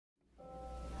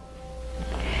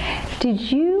Did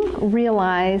you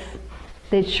realize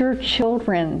that your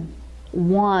children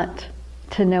want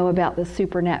to know about the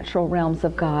supernatural realms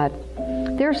of God?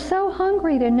 They're so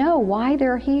hungry to know why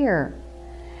they're here.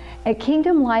 At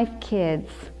Kingdom Life Kids,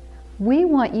 we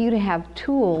want you to have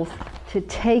tools to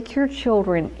take your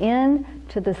children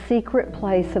into the secret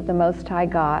place of the Most High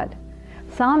God.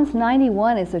 Psalms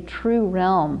 91 is a true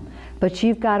realm, but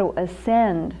you've got to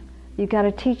ascend. You've got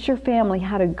to teach your family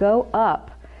how to go up,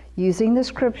 using the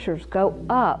scriptures, go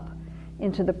up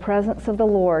into the presence of the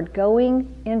Lord, going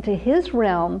into His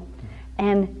realm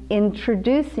and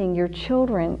introducing your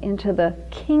children into the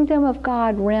kingdom of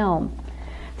God realm.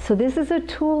 So this is a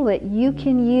tool that you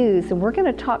can use, and we're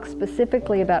going to talk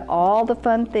specifically about all the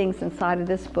fun things inside of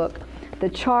this book, the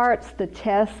charts, the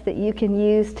tests that you can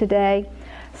use today.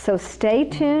 So stay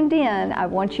tuned in. I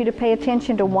want you to pay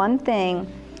attention to one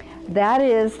thing. That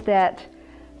is that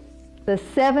the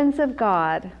sevens of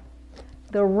God,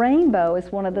 the rainbow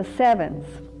is one of the sevens.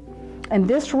 And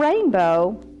this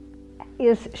rainbow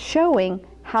is showing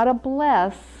how to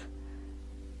bless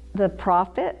the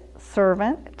prophet,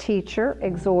 servant, teacher,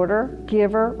 exhorter,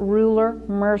 giver, ruler,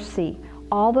 mercy.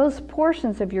 All those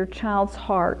portions of your child's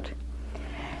heart.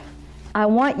 I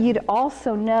want you to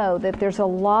also know that there's a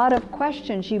lot of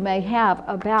questions you may have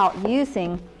about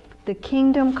using the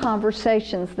Kingdom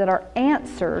Conversations that are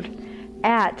answered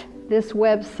at this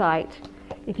website.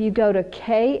 If you go to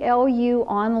KLU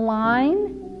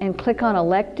Online and click on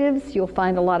electives, you'll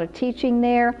find a lot of teaching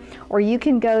there. Or you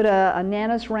can go to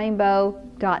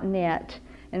nanasrainbow.net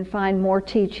and find more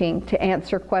teaching to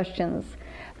answer questions.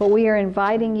 But we are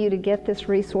inviting you to get this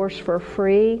resource for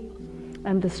free,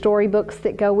 and the storybooks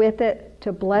that go with it,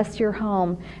 to bless your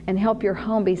home and help your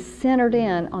home be centered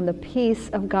in on the peace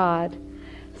of God.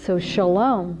 So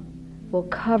Shalom will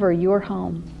cover your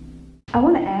home. I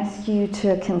want to ask you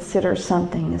to consider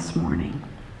something this morning.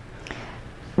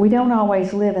 We don't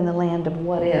always live in the land of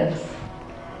what ifs,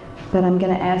 but I'm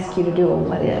going to ask you to do a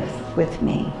what if with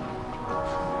me.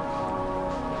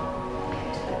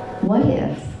 What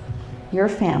if your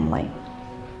family,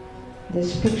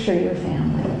 just picture your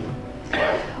family,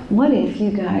 what if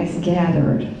you guys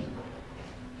gathered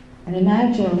and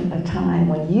imagine a time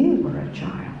when you were a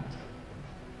child?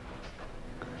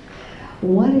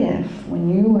 What if, when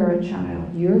you were a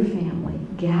child, your family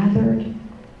gathered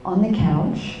on the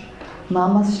couch,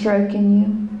 mama stroking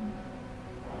you?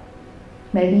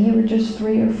 Maybe you were just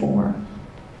 3 or 4.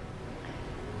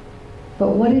 But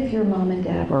what if your mom and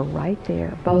dad were right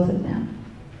there, both of them?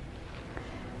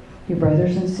 Your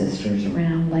brothers and sisters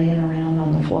around, laying around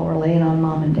on the floor, laying on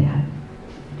mom and dad.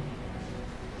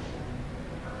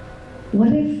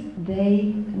 What if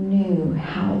they knew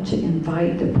how to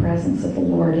invite the presence of the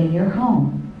Lord in your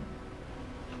home?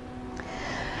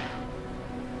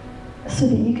 So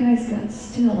that you guys got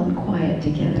still and quiet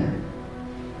together.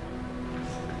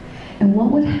 And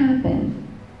what would happen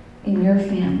in your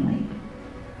family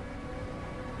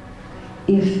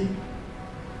if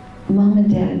mom and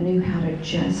dad knew how to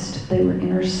they were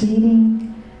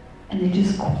interceding and they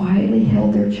just quietly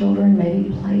held their children, maybe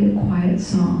played a quiet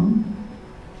song,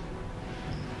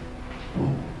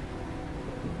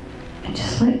 and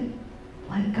just let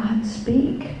God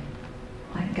speak,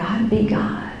 let God be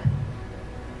God?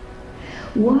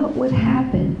 What would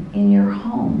happen in your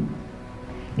home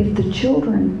if the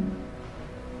children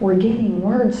were getting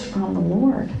words from the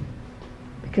Lord?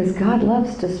 Because God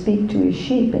loves to speak to His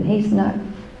sheep, and He's not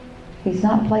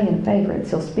playing favorites.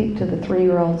 He'll speak to the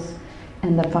 3-year-olds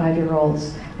and the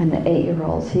 5-year-olds and the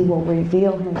 8-year-olds. He will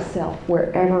reveal Himself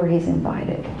wherever He's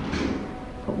invited.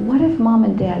 But what if mom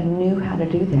and dad knew how to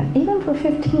do that, even for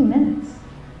 15 minutes?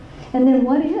 And then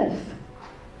what if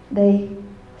they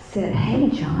said, hey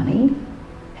Johnny,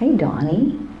 hey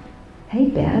Donnie, hey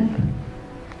Beth,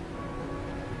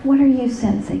 what are you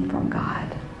sensing from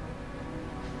God?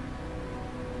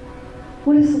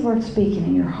 What is the Lord speaking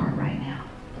in your heart right now?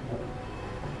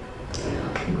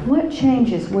 What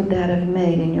changes would that have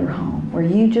made in your home, where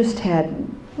you just had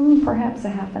perhaps a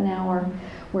half an hour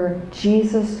where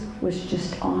Jesus was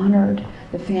just honored,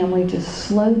 the family just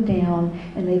slowed down,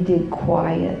 and they did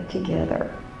quiet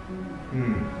together?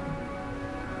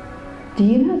 Do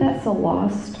you know that's a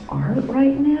lost art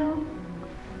right now?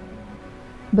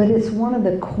 But it's one of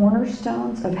the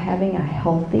cornerstones of having a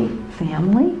healthy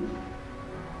family,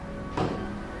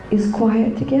 is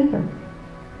quiet together.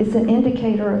 It's an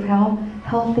indicator of how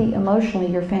healthy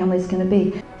emotionally your family is going to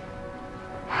be.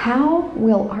 How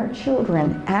will our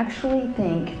children actually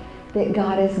think that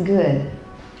God is good?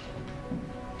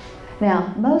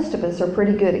 Now, most of us are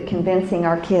pretty good at convincing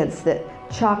our kids that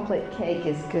chocolate cake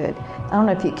is good. I don't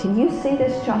know if can you see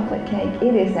this chocolate cake?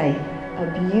 It is a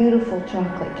a beautiful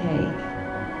chocolate cake.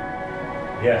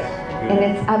 Yes.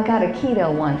 And I've got a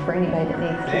keto one for anybody that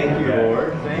needs keto. Thank you,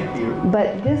 Lord. Thank you.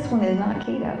 But this one is not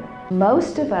keto.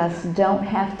 Most of us don't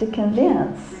have to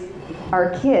convince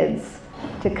our kids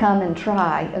to come and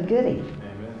try a goodie.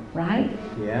 Amen. Right?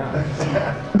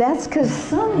 Yeah. That's because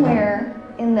somewhere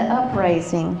in the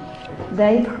upraising,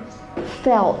 they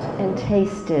felt and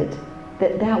tasted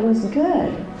that that was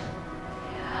good.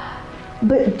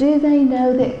 But do they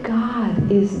know that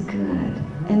God is good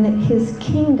and that His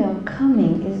kingdom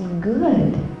coming is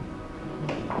good?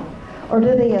 Or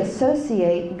do they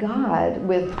associate God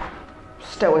with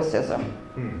stoicism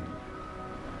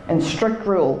and strict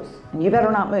rules? And you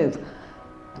better not move.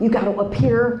 You got to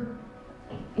appear,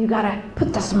 you got to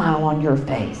put the smile on your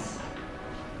face.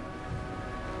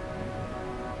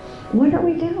 What are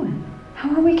we doing?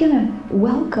 How are we going to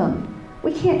welcome?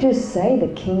 We can't just say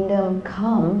the kingdom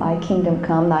come, thy kingdom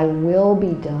come, thy will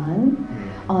be done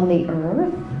on the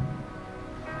earth.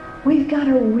 We've got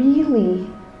to really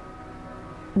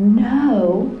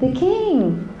know the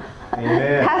King.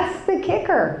 Amen. That's the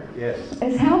kicker. Yes.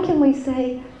 Is how can we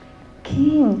say,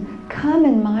 King, come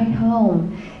in my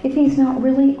home, if He's not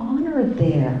really honored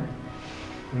there?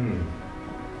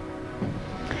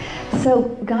 So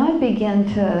God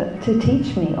began to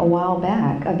teach me a while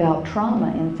back about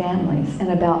trauma in families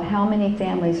and about how many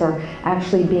families are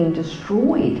actually being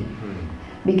destroyed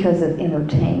because of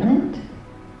entertainment,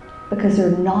 because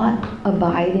they're not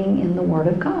abiding in the Word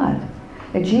of God.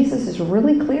 And Jesus is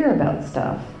really clear about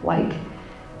stuff like,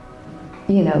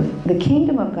 you know, the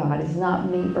kingdom of God is not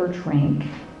meat or drink,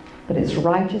 but it's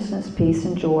righteousness, peace,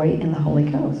 and joy in the Holy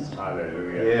Ghost.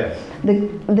 Hallelujah. Yes.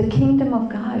 The kingdom of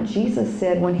God, Jesus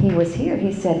said when He was here,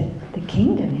 He said, the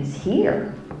kingdom is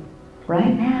here,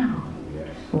 right now. Yes.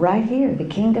 Right here, the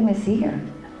kingdom is here.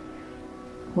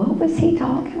 What was He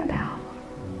talking about?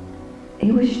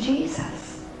 It was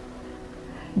Jesus.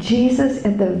 Jesus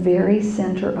at the very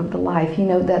center of the life. You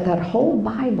know, that whole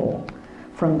Bible,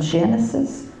 from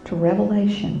Genesis to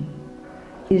Revelation,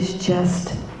 is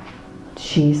just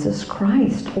Jesus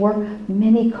Christ, or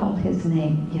many call His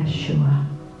name Yeshua.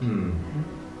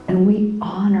 And we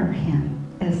honor Him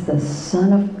as the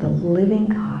Son of the living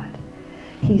God.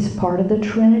 He's part of the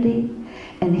Trinity,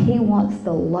 and He wants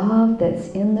the love that's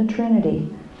in the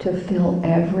Trinity to fill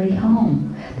every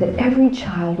home, that every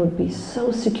child would be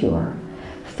so secure,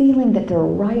 feeling that they're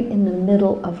right in the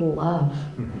middle of love.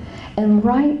 And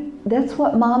that's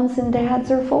what moms and dads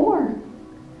are for.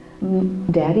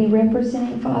 Daddy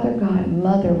representing Father God,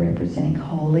 Mother representing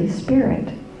Holy Spirit.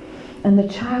 And the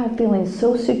child feeling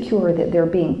so secure that they're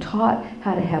being taught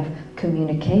how to have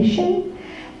communication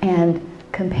and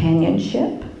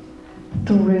companionship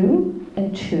through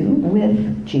and to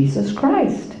with Jesus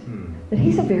Christ. That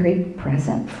He's a very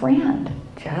present friend,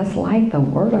 just like the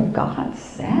Word of God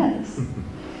says.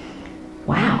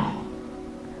 Wow.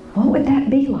 What would that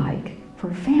be like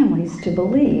for families to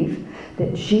believe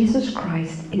that Jesus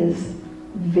Christ is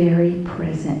very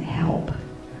present help?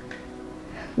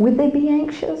 Would they be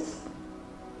anxious?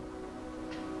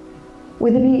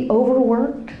 Would they be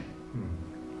overworked?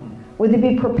 Would they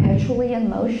be perpetually in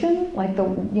motion? Like the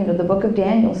book of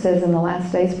Daniel says in the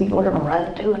last days people are going to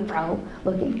run to and fro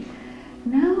looking.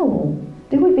 No.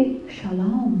 There would be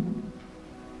shalom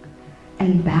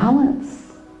and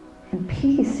balance and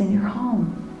peace in your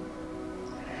home.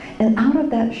 And out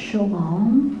of that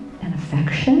shalom and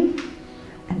affection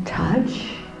and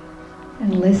touch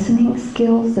and listening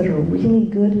skills that are really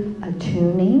good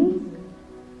attuning,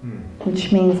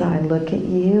 which means I look at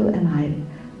you and I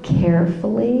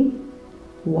carefully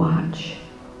watch.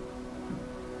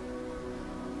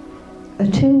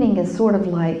 Attuning is sort of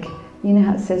like, you know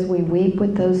how it says we weep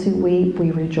with those who weep,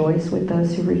 we rejoice with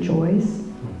those who rejoice?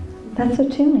 That's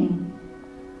attuning.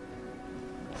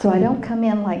 So I don't come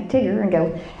in like Tigger and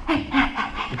go,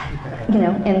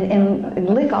 and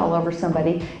lick all over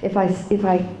somebody. If I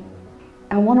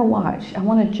want to watch, I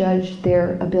want to judge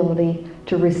their ability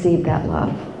to receive that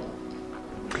love.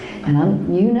 And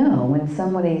when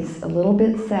somebody's a little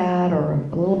bit sad or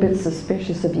a little bit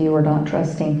suspicious of you or not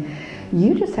trusting,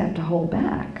 you just have to hold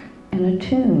back and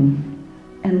attune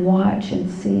and watch and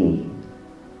see.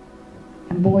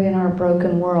 And boy, in our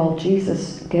broken world,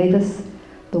 Jesus gave us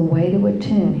the way to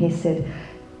attune. He said,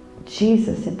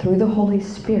 Jesus, and through the Holy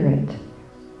Spirit,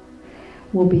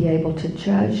 will be able to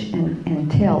judge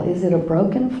and tell, is it a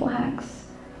broken flax?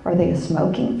 Are they a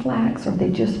smoking flax? Or are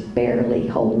they just barely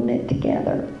holding it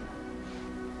together?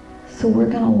 So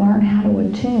we're going to learn how to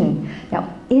attune.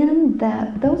 Now, in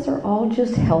that, those are all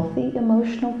just healthy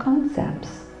emotional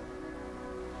concepts.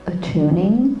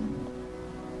 Attuning,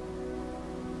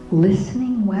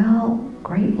 listening well,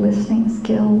 great listening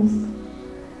skills.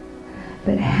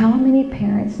 But how many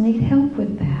parents need help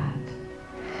with that?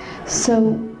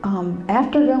 So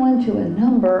after going to a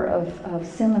number of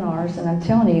seminars, and I'm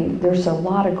telling you, there's a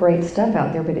lot of great stuff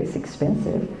out there, but it's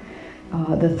expensive.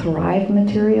 The Thrive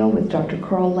material with Dr.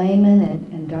 Carl Lehman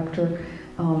and Dr.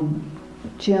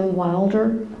 Jim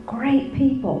Wilder, great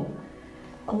people.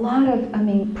 A lot of,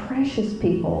 precious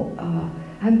people.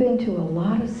 I've been to a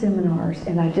lot of seminars,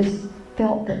 and I just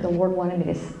felt that the Lord wanted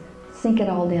me to sink it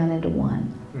all down into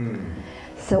one.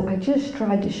 So I just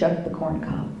tried to shut up the corn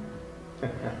cob.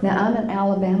 Now, I'm an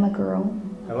Alabama girl.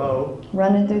 Hello.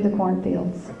 Running through the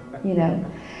cornfields,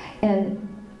 and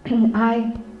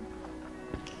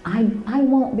I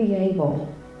won't be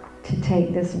able to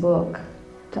take this book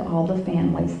to all the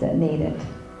families that need it.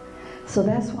 So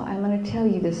that's why I'm going to tell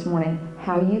you this morning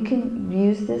how you can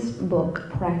use this book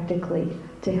practically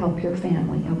to help your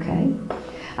family, okay?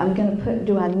 I'm going to put,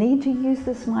 do I need to use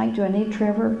this mic? Do I need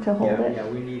Trevor to hold it? Yeah,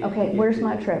 we need it. Okay, where's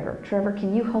my Trevor? Trevor,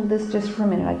 can you hold this just for a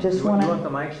minute? I just want to... You want the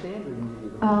mic stand? Or you need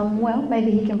well, maybe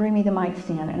he can bring me the mic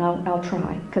stand, and I'll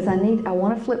try, because I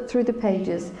want to flip through the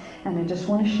pages, and I just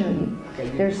want to show you. Okay,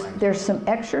 There's some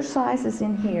exercises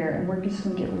in here, and we're just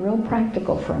going to get real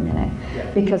practical for a minute, Yeah.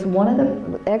 because one of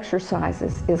the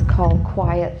exercises is called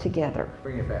Quiet Together.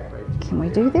 Bring it back, right? Can we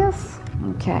do this?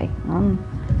 Okay, I'm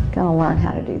going to learn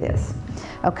how to do this.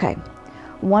 Okay,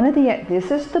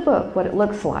 this is the book, what it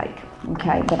looks like,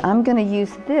 okay, but I'm going to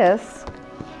use this.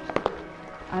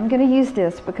 I'm going to use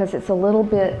this because it's a little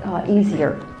bit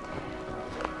easier.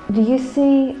 Do you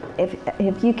see,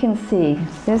 if you can see,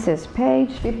 this is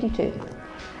page 52.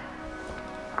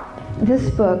 This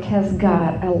book has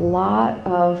got a lot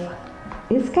of,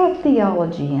 it's got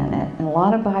theology in it and a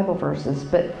lot of Bible verses,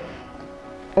 but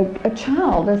a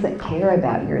child doesn't care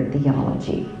about your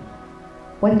theology.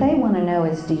 What they want to know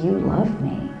is, do you love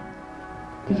me?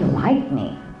 Do you like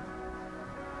me?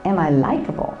 Am I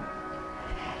likable?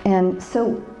 And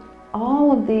so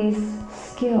all of these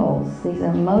skills, these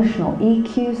emotional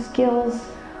EQ skills,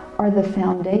 are the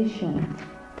foundation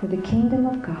for the kingdom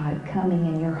of God coming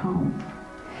in your home.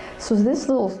 So this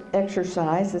little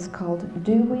exercise is called,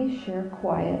 Do We Share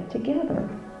Quiet Together?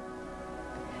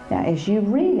 Now as you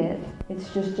read it,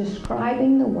 it's just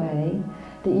describing the way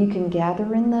that you can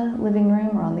gather in the living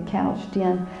room or on the couch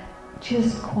den,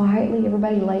 just quietly,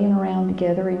 everybody laying around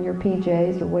together in your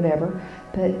PJs or whatever,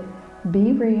 but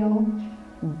be real,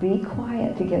 be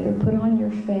quiet together, put on your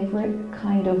favorite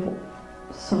kind of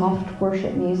soft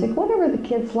worship music, whatever the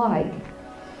kids like.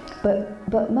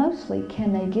 But mostly,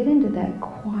 can they get into that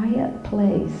quiet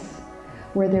place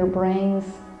where their brains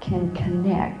can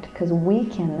connect? Because we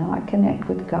cannot connect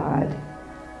with God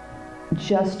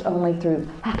just only through,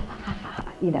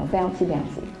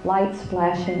 bouncy, lights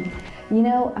flashing.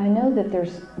 I know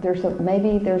that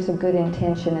maybe there's a good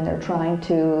intention and they're trying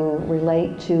to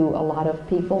relate to a lot of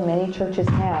people. Many churches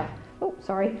have,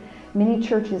 many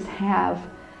churches have,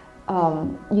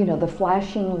 the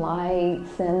flashing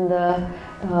lights and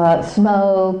the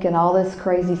smoke and all this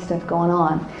crazy stuff going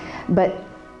on. But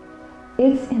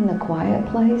it's in the quiet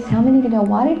place. How many of you know,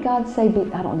 why did God say,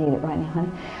 I don't need it right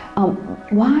now, honey.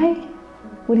 Why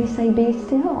would he say, be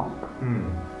still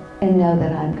and know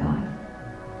that I'm God?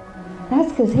 That's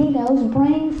because he knows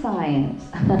brain science.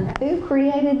 Who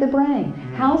created the brain?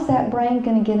 How's that brain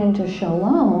going to get into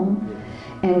shalom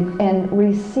and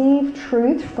receive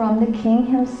truth from the King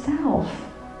himself?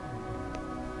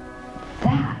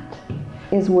 That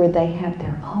is where they have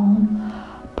their own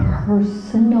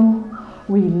personal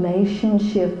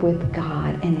relationship with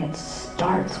God, and it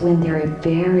starts when they're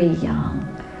very young,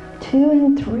 2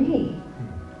 and 3.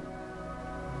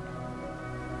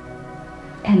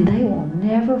 And they will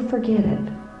never forget it.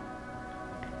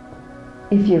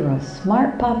 If you're a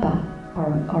smart papa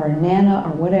or a nana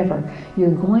or whatever,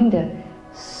 you're going to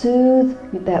soothe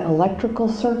that electrical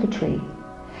circuitry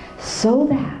so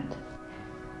that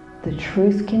the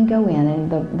truth can go in.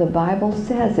 And the Bible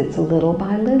says it's little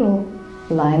by little,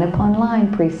 line upon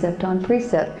line, precept on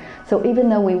precept. So even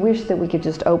though we wish that we could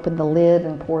just open the lid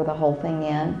and pour the whole thing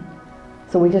in,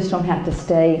 so we just don't have to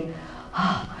stay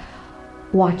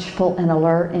watchful and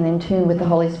alert and in tune with the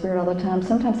Holy Spirit all the time.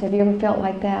 Sometimes, have you ever felt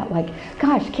like that? Like,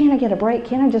 gosh, can't I get a break?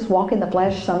 Can't I just walk in the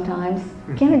flesh sometimes?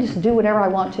 Can't I just do whatever I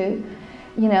want to?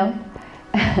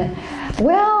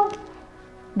 Well,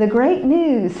 the great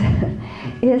news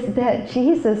is that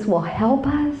Jesus will help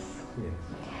us.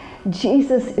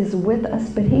 Jesus is with us,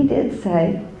 but he did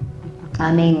say,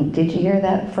 did you hear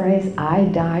that phrase, I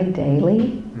die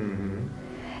daily?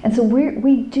 And so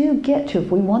we do get to, if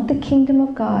we want the kingdom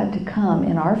of God to come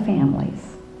in our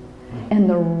families, and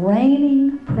the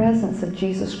reigning presence of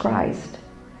Jesus Christ,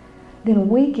 then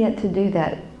we get to do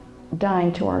that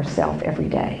dying to ourselves every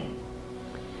day.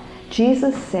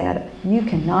 Jesus said, you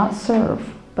cannot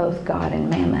serve both God and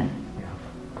mammon.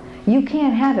 You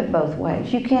can't have it both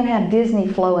ways. You can't have Disney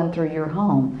flowing through your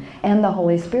home and the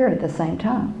Holy Spirit at the same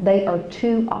time. They are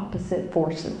two opposite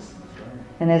forces.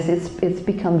 And as it's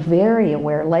become very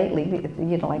aware lately,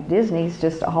 you know, like Disney's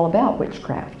just all about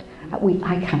witchcraft. I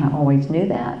kind of always knew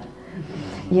that.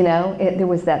 You know, there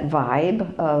was that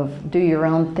vibe of do your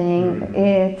own thing.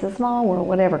 It's a small world,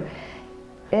 whatever.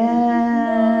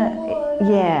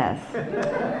 Yes.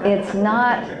 It's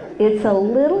not, it's a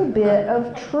little bit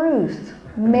of truth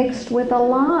mixed with a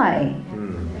lie.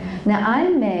 Now, I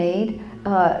made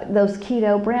those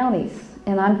keto brownies,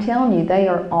 and I'm telling you, they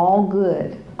are all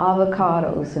good.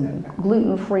 Avocados and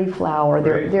gluten-free flour,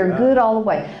 they're good all the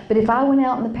way. But if I went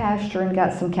out in the pasture and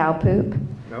got some cow poop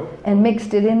and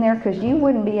mixed it in there, because you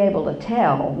wouldn't be able to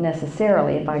tell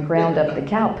necessarily if I ground up the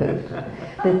cow poop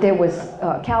that there was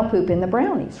cow poop in the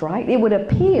brownies, right? It would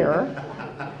appear,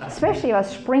 especially if I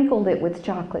sprinkled it with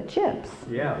chocolate chips.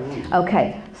 Yeah.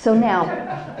 Okay, so now,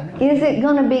 is it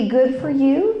going to be good for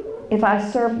you if I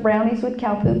serve brownies with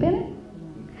cow poop in it?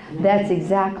 That's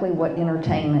exactly what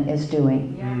entertainment is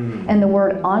doing. And the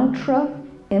word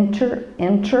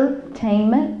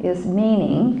entertainment is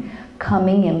meaning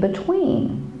coming in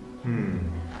between.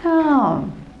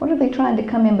 Oh, what are they trying to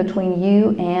come in between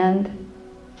you and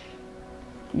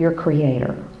your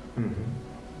Creator?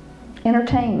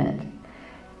 Entertainment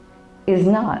is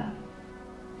not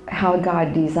how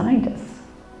God designed us.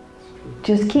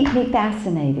 Just keep me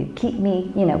fascinated, keep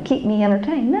me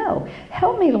entertained. No,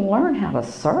 help me to learn how to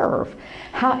serve.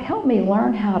 Help me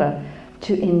learn how to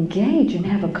engage and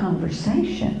have a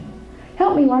conversation.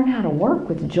 Help me learn how to work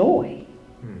with joy.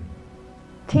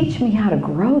 Teach me how to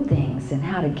grow things and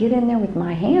how to get in there with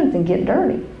my hands and get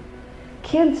dirty.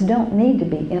 Kids don't need to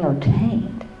be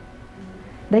entertained.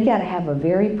 They got to have a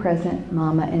very present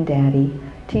mama and daddy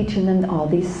teaching them all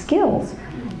these skills.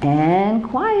 And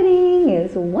quieting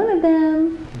is one of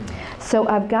them. So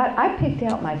I picked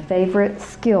out my favorite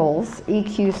skills,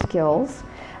 EQ skills.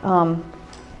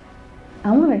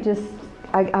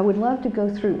 I would love to go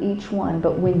through each one,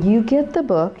 but when you get the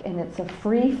book, and it's a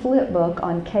free flip book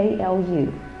on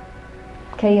KLU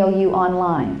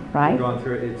online, right? We're going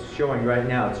through it. It's showing right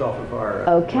now. It's off of our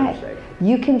website.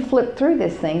 You can flip through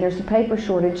this thing. There's a paper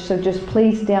shortage, so just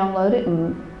please download it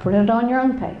and print it on your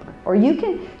own paper. Or you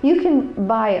can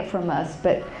buy it from us,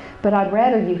 but I'd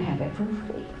rather you have it for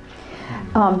free.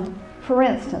 For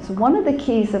instance, one of the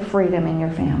keys of freedom in your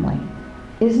family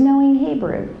is knowing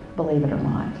Hebrew, believe it or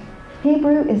not.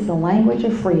 Hebrew is the language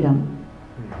of freedom.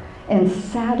 And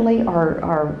sadly,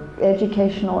 our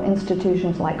educational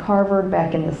institutions like Harvard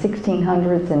back in the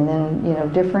 1600s, and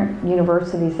then different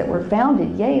universities that were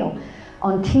founded, Yale,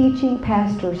 on teaching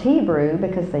pastors Hebrew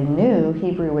because they knew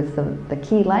Hebrew was the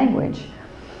key language.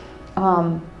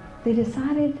 They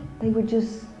decided they would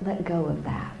just let go of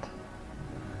that.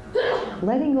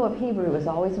 Letting go of Hebrew is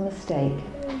always a mistake.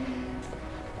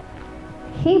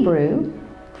 Hebrew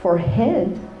for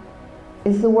head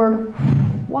is the word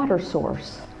water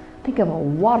source. Think of a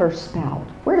water spout.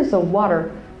 Where does the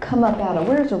water come up out of?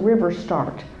 Where does a river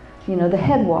start? The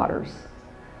headwaters.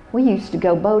 We used to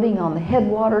go boating on the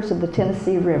headwaters of the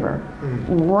Tennessee River,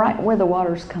 right where the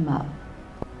waters come up.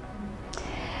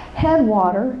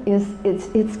 Headwater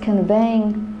it's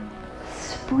conveying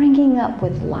springing up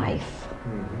with life,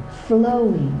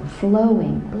 flowing,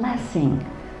 blessing.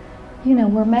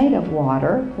 We're made of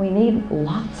water. We need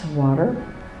lots of water.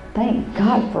 Thank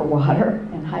God for water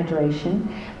and hydration.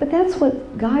 But that's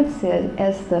what God said,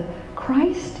 as the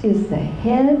Christ is the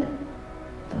head,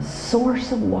 the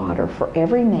source of water for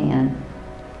every man,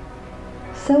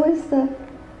 so is the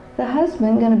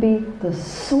husband going to be the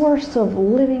source of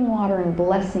living water and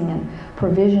blessing and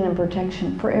provision and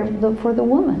protection for the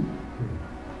woman.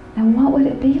 And what would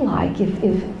it be like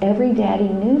if every daddy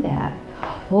knew that?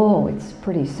 Oh, it's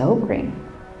pretty sobering.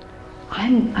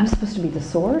 I'm supposed to be the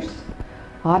source?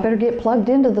 Well, I better get plugged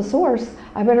into the source.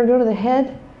 I better go to the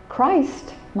head,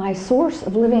 Christ, my source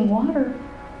of living water,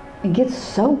 and get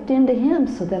soaked into Him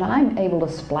so that I'm able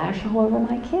to splash all over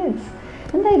my kids.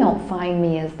 And they don't find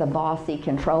me as the bossy,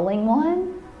 controlling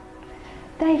one.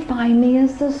 They find me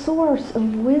as the source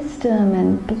of wisdom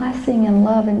and blessing and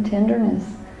love and tenderness,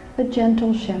 a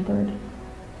gentle shepherd,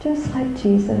 just like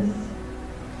Jesus.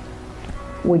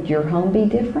 Would your home be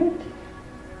different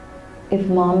if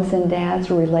moms and dads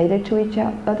were related to each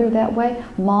other that way?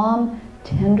 Mom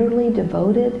tenderly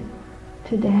devoted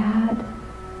to dad.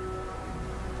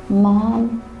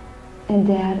 Mom and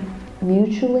dad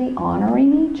mutually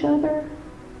honoring each other.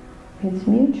 It's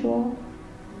mutual.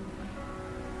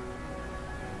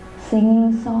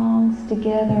 Singing songs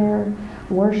together,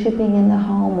 worshiping in the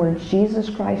home where Jesus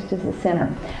Christ is the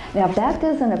center. Now, if that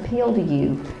doesn't appeal to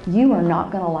you, you are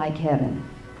not going to like heaven.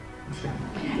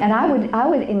 And I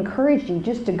would encourage you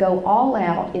just to go all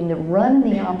out and to run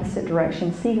in the opposite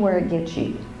direction, see where it gets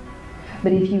you.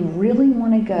 But if you really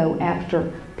want to go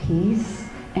after peace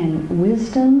and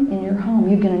wisdom in your home,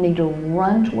 you're going to need to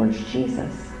run towards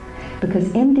Jesus. Because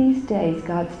in these days,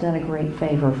 God's done a great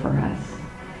favor for us.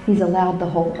 He's allowed the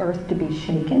whole earth to be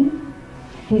shaken.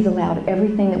 He's allowed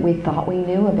everything that we thought we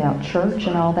knew about church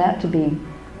and all that to be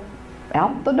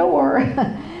out the door.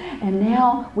 And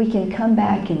now we can come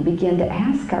back and begin to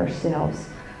ask ourselves,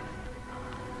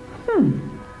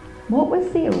 what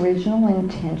was the original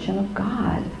intention of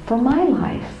God for my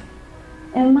life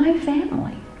and my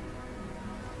family?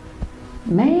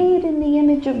 Made in the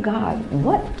image of God.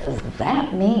 What does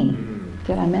that mean?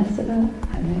 Did I mess it up?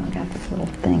 I know I got this little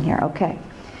thing here. Okay.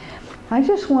 I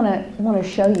just want to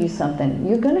show you something.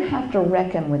 You're going to have to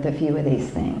reckon with a few of these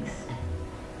things.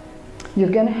 You're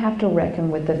going to have to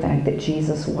reckon with the fact that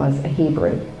Jesus was a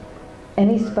Hebrew. And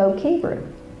he spoke Hebrew.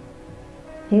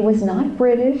 He was not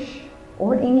British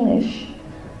or English.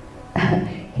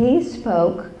 He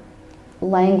spoke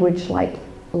language like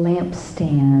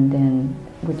lampstand, and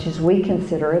which is, we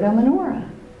consider it a menorah.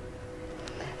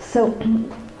 So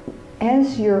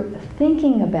as you're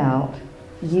thinking about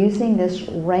using this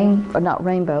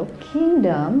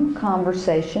Kingdom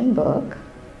Conversation book,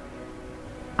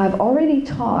 I've already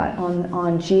taught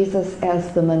on Jesus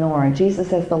as the menorah,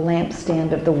 Jesus as the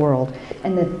lampstand of the world,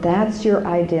 and that's your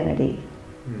identity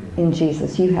in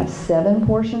Jesus. You have 7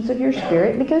 portions of your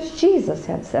spirit because Jesus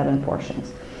had 7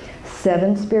 portions.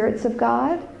 7 spirits of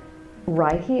God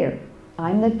right here.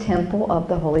 I'm the temple of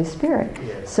the Holy Spirit.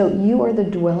 Yes. So you are the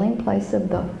dwelling place of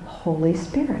the Holy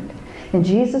Spirit. And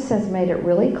Jesus has made it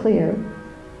really clear,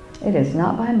 it is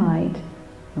not by might,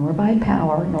 nor by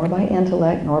power, nor by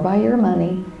intellect, nor by your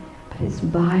money, but it's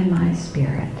by my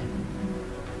Spirit.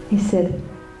 He said,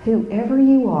 whoever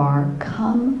you are,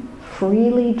 come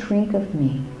freely drink of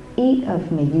me, eat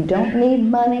of me. You don't need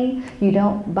money. You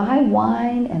don't buy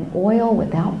wine and oil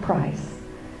without price.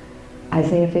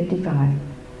 Isaiah 55.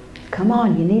 Come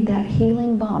on, you need that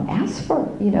healing balm. Ask for,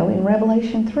 in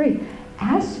Revelation 3.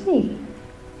 Ask me.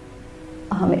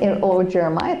 Or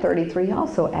Jeremiah 33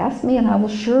 also, ask me and I will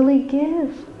surely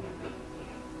give.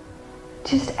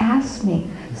 Just ask me.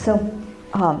 So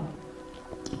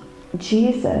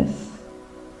Jesus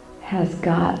has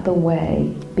got the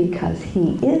way because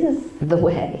he is the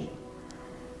way.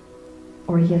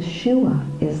 Or Yeshua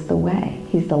is the way.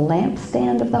 He's the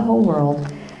lampstand of the whole world,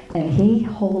 and he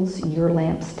holds your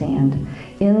lampstand.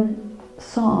 In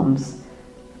Psalms,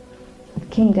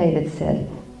 King David said,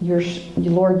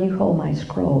 Lord, you hold my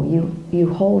scroll.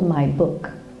 You hold my book.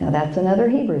 Now that's another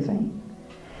Hebrew thing.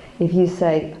 If you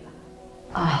say,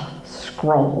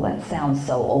 scroll, that sounds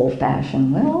so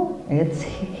old-fashioned. Well, it's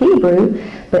Hebrew,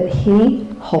 but he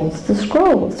holds the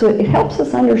scroll. So it helps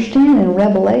us understand in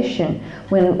Revelation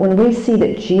when we see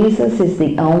that Jesus is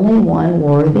the only one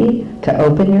worthy to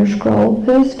open your scroll.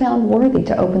 Who's found worthy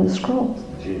to open the scrolls?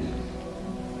 Jesus.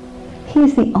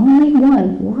 He's the only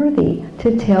one worthy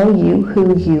to tell you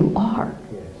who you are.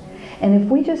 Yes. And if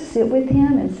we just sit with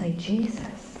him and say,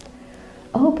 Jesus,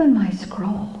 open my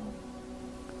scroll.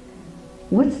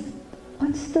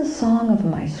 What's the song of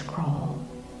my scroll?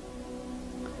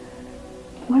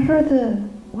 What are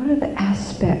the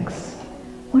aspects?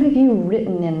 What have you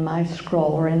written in my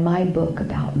scroll or in my book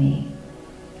about me?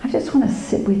 I just want to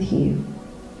sit with you.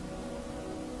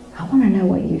 I want to know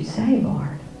what you say, Lord.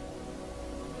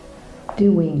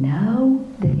 Do we know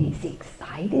that he's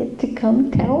excited to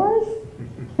come tell us?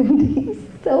 He's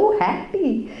so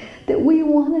happy that we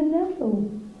want to know.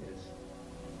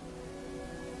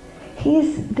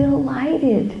 He's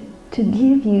delighted to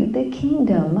give you the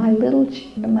kingdom. My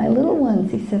little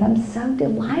ones, he said, I'm so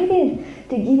delighted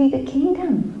to give you the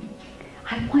kingdom.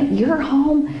 I want your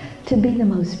home to be the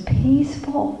most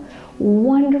peaceful,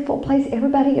 wonderful place.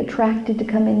 Everybody attracted to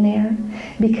come in there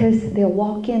because they'll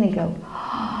walk in and go,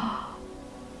 oh,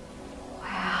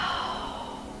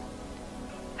 wow,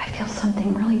 I feel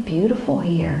something really beautiful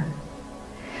here.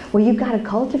 Well, you've got to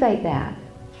cultivate that.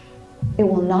 It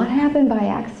will not happen by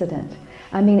accident.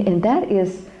 I mean, and that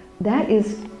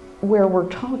is where we're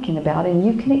talking about, and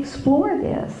you can explore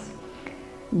this.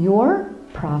 Your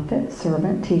prophet,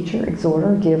 servant, teacher,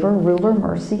 exhorter, giver, ruler,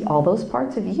 mercy, all those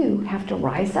parts of you have to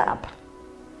rise up.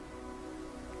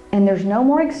 And there's no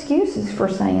more excuses for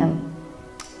saying,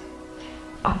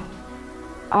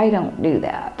 I don't do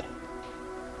that.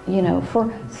 You know,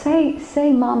 for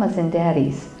say mamas and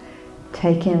daddies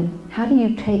how do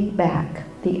you take back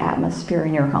the atmosphere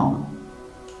in your home?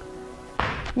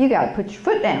 You got to put your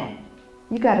foot down.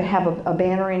 You got to have a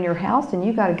banner in your house, and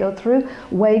you got to go through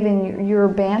waving your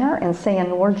banner and saying,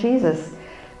 Lord Jesus,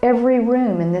 every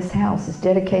room in this house is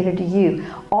dedicated to you.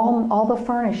 All the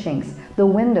furnishings, the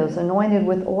windows anointed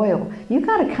with oil. You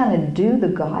got to kind of do the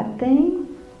God thing.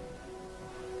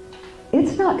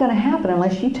 It's not going to happen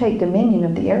unless you take dominion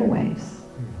of the airwaves.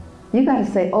 You got to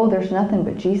say, oh, there's nothing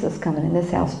but Jesus coming in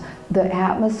this house. The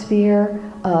atmosphere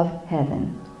of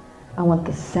heaven. I want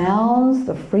the sounds,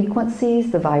 the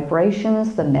frequencies, the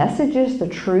vibrations, the messages, the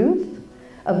truth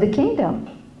of the kingdom.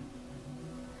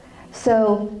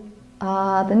 So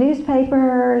the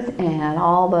newspapers and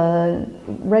all the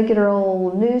regular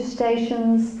old news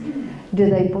stations, do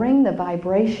they bring the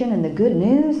vibration and the good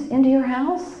news into your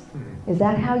house? Is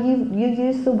that how you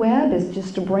use the web, is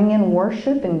just to bring in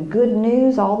worship and good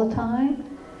news all the time?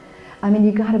 I mean,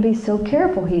 you got to be so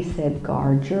careful. He said,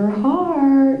 guard your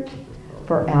heart,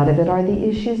 for out of it are the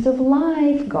issues of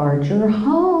life. Guard your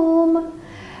home.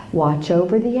 Watch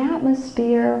over the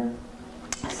atmosphere.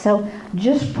 So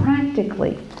just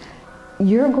practically,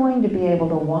 you're going to be able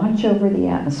to watch over the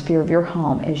atmosphere of your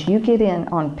home as you get in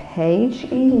on page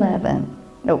 11.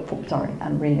 No, sorry,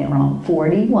 I'm reading it wrong.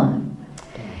 41.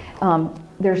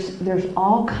 There's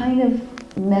all kind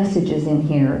of messages in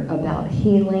here about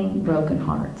healing broken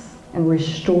hearts and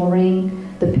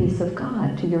restoring the peace of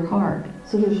God to your heart.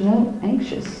 So there's no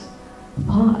anxious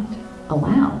thought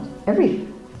allowed. Every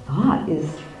thought is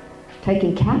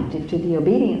taken captive to the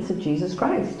obedience of Jesus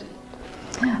Christ.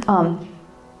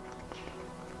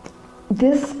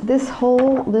 This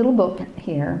whole little book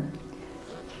here,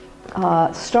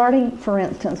 starting, for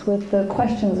instance, with the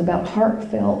questions about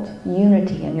heartfelt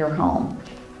unity in your home.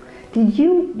 Did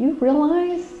you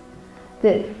realize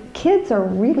that kids are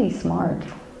really smart?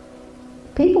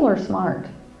 People are smart.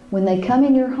 When they come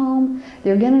in your home,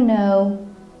 they're going to know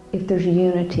if there's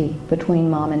unity between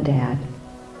mom and dad.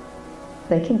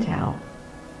 They can tell.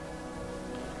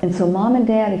 And so mom and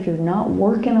dad, if you're not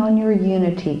working on your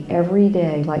unity every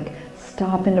day, like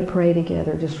stopping to pray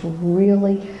together, just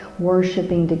really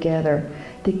worshiping together,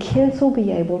 the kids will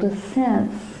be able to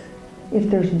sense if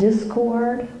there's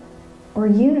discord or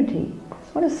unity.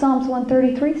 What does Psalms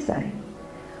 133 say?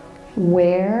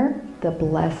 Where the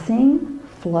blessing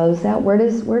flows out, where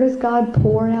does God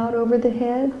pour out over the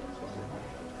head?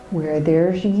 Where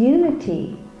there's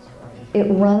unity, it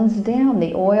runs down.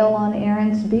 The oil on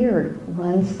Aaron's beard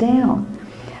runs down.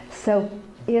 So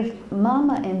if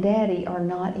mama and daddy are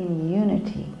not in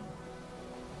unity,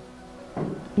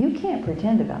 you can't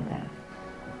pretend about that.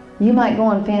 You might go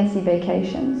on fancy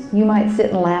vacations. You might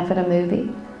sit and laugh at a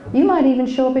movie. You might even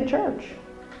show up at church.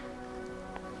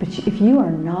 But if you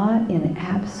are not in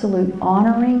absolute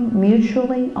honoring,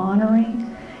 mutually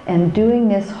honoring, and doing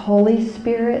this Holy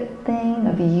Spirit thing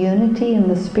of unity in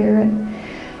the Spirit,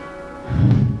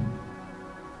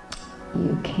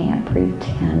 you can't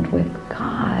pretend with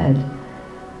God.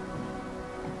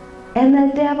 And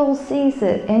the devil sees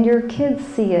it, and your kids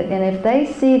see it. And if they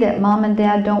see that mom and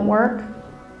dad don't work,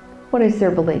 what is their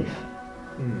belief?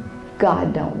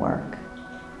 God don't work.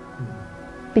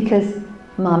 Because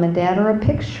mom and dad are a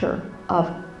picture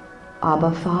of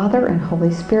Abba Father and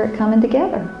Holy Spirit coming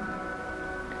together.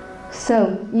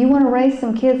 So you want to raise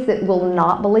some kids that will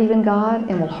not believe in God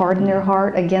and will harden their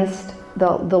heart against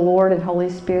the Lord and Holy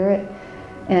Spirit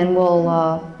and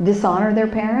will dishonor their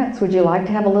parents? Would you like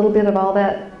to have a little bit of all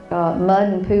that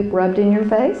mud and poop rubbed in your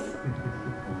face?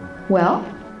 Well,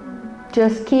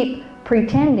 just keep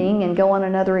pretending and go on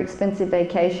another expensive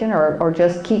vacation, or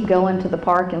just keep going to the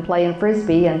park and playing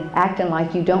frisbee and acting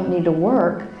like you don't need to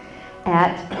work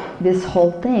at this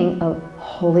whole thing of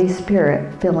Holy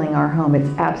Spirit filling our home. It's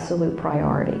absolute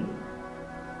priority.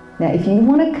 Now, if you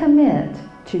want to commit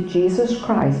to Jesus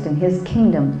Christ and His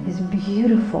kingdom, His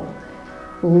beautiful,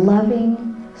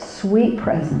 loving, sweet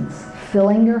presence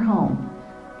filling your home,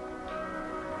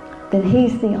 then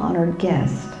He's the honored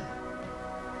guest.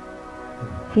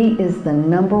 He is the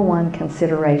number one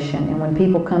consideration. And when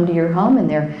people come to your home and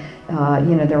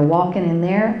they're walking in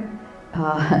there,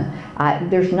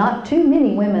 there's not too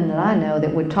many women that I know that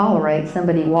would tolerate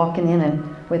somebody walking in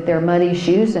and with their muddy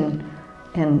shoes and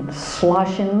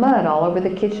sloshing mud all over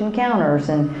the kitchen counters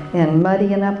and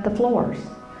muddying up the floors.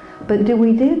 But do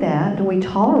we do that? Do we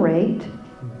tolerate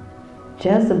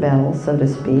Jezebel, so to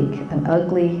speak, an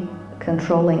ugly,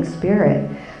 controlling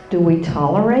spirit? Do we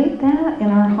tolerate that in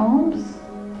our homes?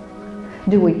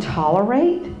 Do we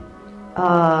tolerate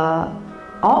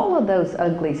all of those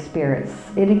ugly spirits?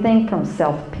 Anything from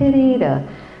self-pity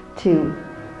to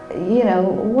you know,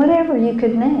 whatever you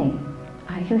could name.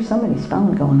 I hear somebody's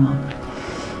phone going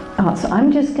on. So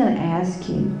I'm just going to ask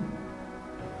you,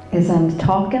 as I'm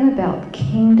talking about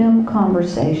kingdom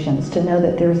conversations, to know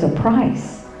that there's a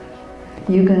price.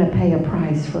 You're going to pay a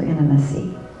price for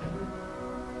intimacy.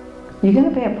 You're going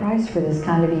to pay a price for this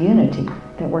kind of unity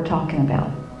that we're talking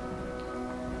about.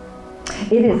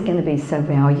 It is going to be so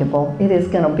valuable. It is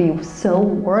going to be so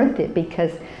worth it,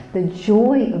 because the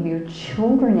joy of your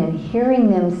children and hearing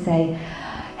them say,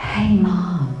 "Hey,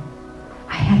 Mom,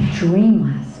 I had a dream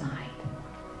last night.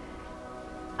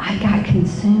 I got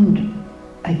consumed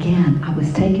again. I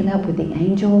was taken up with the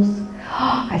angels.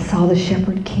 I saw the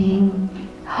shepherd king.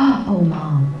 Oh,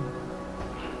 Mom,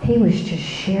 he was just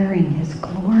sharing his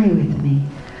glory with me.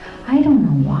 I don't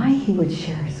know why he would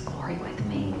share his glory with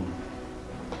me,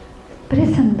 but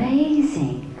it's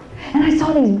amazing. And I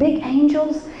saw these big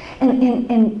angels,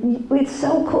 and it's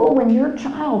so cool when your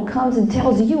child comes and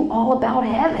tells you all about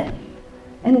heaven,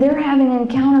 and they're having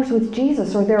encounters with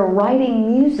Jesus, or they're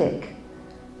writing music.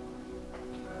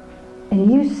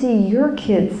 And you see your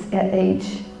kids at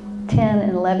age 10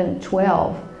 and 11 and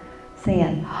 12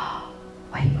 saying, "Oh,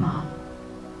 wait, Mom,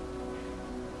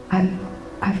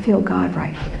 I feel God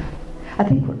right here. I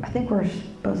think we're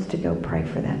supposed to go pray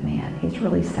for that man. He's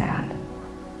really sad."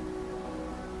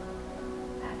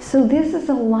 So this is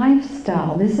a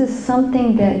lifestyle. This is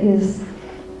something that is,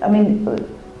 I mean,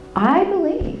 I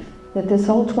believe that this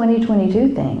whole 2022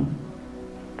 thing,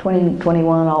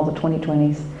 2021, all the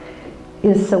 2020s,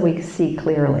 is so we can see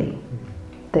clearly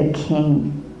the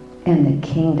King and the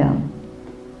kingdom.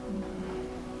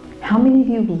 How many of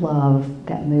you love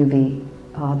that movie,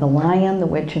 The Lion, the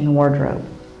Witch, and the Wardrobe?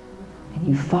 And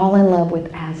you fall in love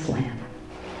with Aslan.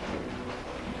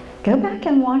 Go back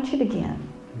and watch it again.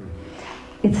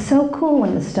 It's so cool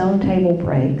when the stone table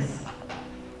breaks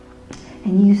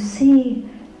and you see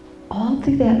all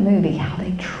through that movie how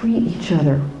they treat each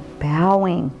other,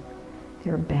 bowing.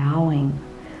 They're bowing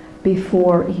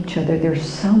before each other. There's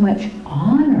so much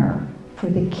honor for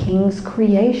the king's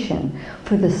creation,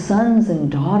 for the sons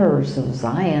and daughters of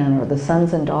Zion, or the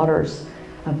sons and daughters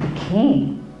of the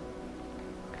king.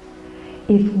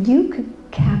 If you could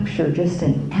capture just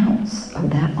an ounce of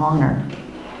that honor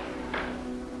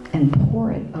and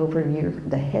pour it over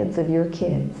the heads of your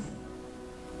kids,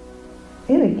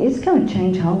 it's going to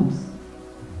change homes.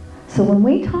 So when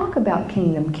we talk about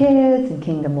Kingdom Kids and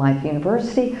Kingdom Life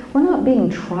University, we're not being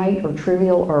trite or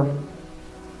trivial, or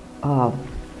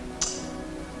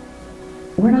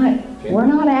we're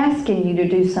not asking you to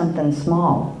do something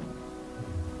small.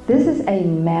 This is a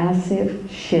massive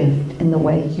shift in the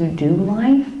way you do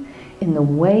life, in the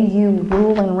way you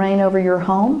rule and reign over your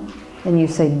home. And you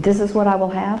say, "This is what I will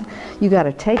have." You got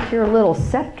to take your little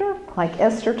scepter, like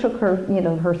Esther took her,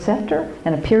 her scepter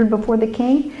and appeared before the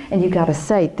king, and you got to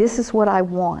say, "This is what I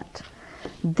want.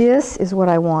 This is what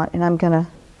I want." And I'm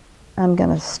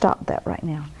gonna stop that right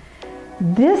now.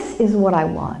 This is what I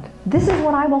want. This is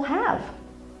what I will have.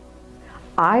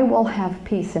 I will have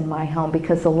peace in my home,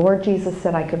 because the Lord Jesus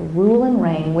said I could rule and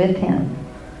reign with him.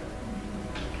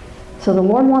 So the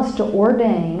Lord wants to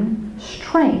ordain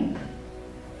strength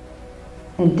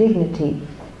and dignity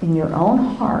in your own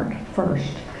heart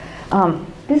first.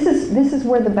 This is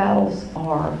where the battles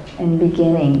are, and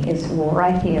beginning is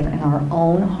right here in our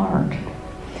own heart.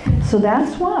 So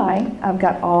that's why I've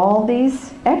got all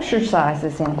these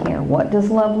exercises in here. What does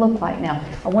love look like? Now,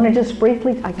 I want to just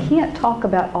briefly, I can't talk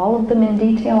about all of them in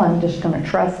detail. I'm just going to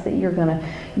trust that you're going to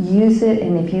use it.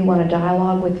 And if you want to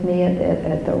dialogue with me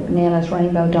at the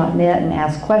nanasrainbow.net and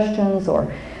ask questions,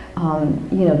 or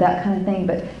that kind of thing.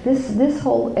 But this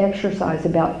whole exercise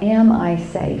about, am I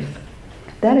safe?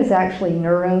 That is actually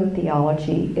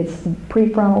neurotheology. It's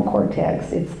prefrontal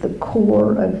cortex. It's the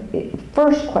core of it.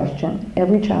 First question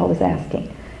every child is asking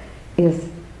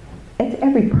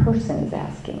every person is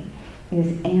asking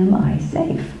is, am I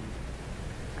safe?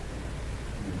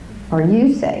 Are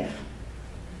you safe?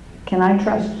 Can I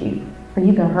trust you? Are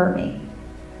you going to hurt me?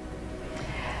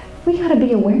 We got to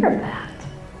be aware of that.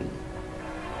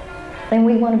 And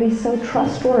we want to be so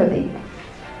trustworthy,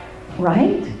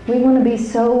 right? We want to be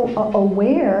so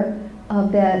aware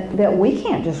of that we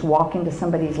can't just walk into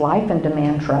somebody's life and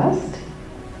demand trust.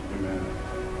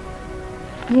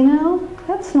 Amen.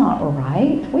 That's not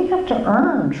right. We have to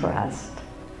earn trust.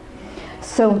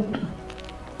 So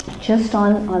just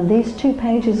on these 2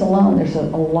 pages alone, there's a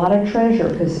lot of treasure,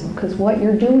 because what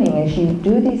you're doing as you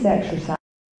do these exercises,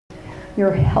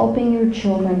 you're helping your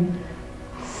children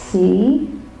see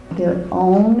their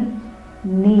own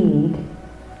need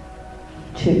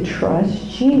to trust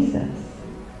Jesus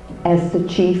as the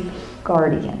chief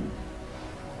guardian.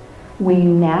 we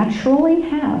naturally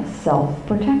have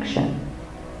self-protection.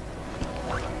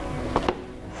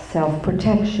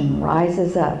 Self-protection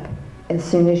rises up as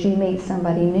soon as you meet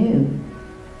somebody new.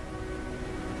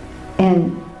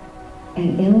 And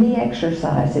in the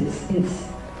exercise, it's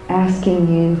asking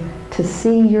you to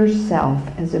see yourself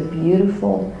as a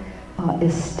beautiful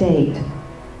estate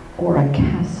or a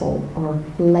castle or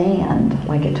land,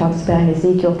 like it talks about in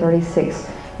Ezekiel 36.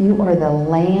 You are the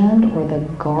land or the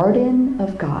garden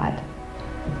of God.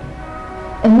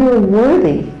 And you are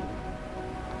worthy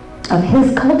of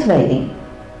His cultivating.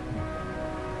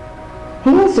 He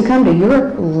wants to come to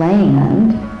your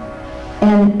land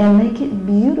and make it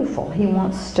beautiful. He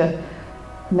wants to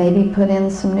maybe put in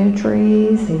some new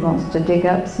trees. He wants to dig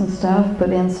up some stuff,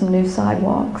 put in some new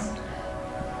sidewalks.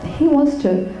 He wants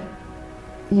to,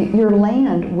 your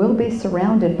land will be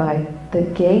surrounded by the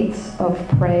gates of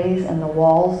praise and the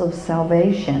walls of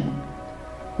salvation.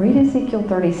 Read Ezekiel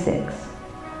 36.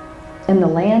 In the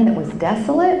land that was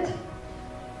desolate,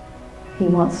 He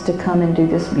wants to come and do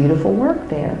this beautiful work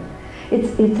there.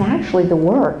 It's actually the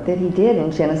work that He did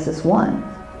in Genesis 1.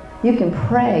 You can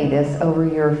pray this over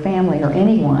your family or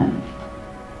anyone.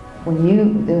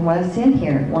 When what's in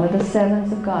here, one of the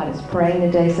sevens of God is praying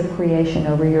the days of creation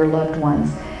over your loved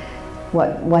ones.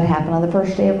 What happened on the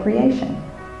first day of creation?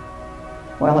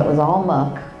 Well, it was all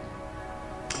muck.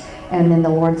 And then the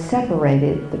Lord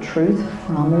separated the truth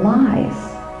from lies.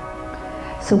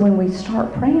 So when we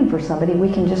start praying for somebody,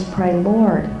 we can just pray,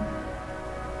 Lord,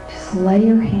 just lay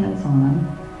your hands on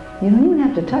them. You don't even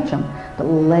have to touch them, but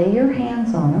lay your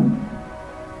hands on them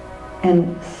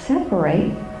and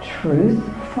separate truth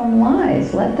from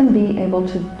lies. Let them be able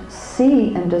to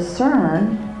see and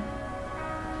discern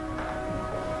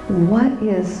what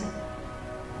is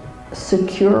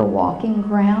secure walking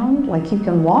ground. Like you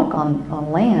can walk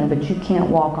on land, but you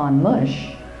can't walk on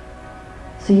mush.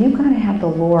 So you've got to have the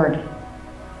Lord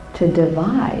to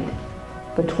divide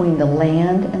between the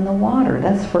land and the water.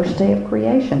 That's first day of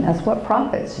creation. That's what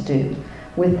prophets do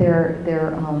with their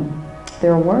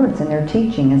words and their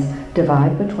teaching, is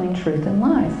divide between truth and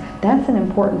lies. That's an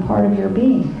important part of your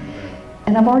being.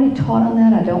 And I've already taught on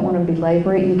that. I don't want to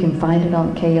belabor it. You can find it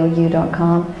on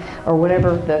KLU.com or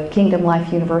whatever, the Kingdom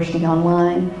Life University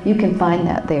online. You can find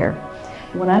that there.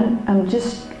 When I'm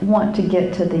just want to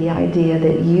get to the idea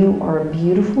that you are a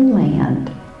beautiful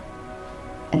land,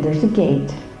 and there's a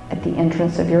gate at the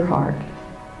entrance of your heart,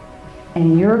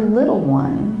 and your little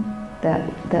one,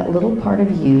 that little part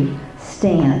of you,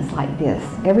 stands like this.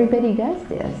 Everybody does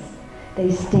this.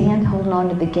 They stand holding on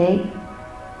to the gate.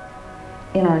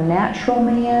 In our natural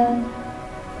man,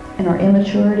 in our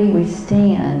immaturity, we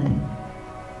stand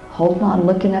holding on,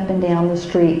 looking up and down the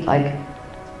street like,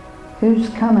 who's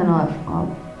coming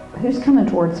who's coming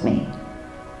towards me?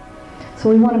 So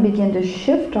we want to begin to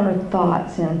shift our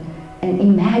thoughts and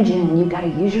imagine. You've got to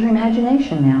use your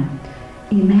imagination now.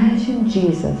 Imagine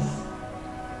Jesus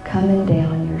coming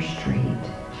down your street.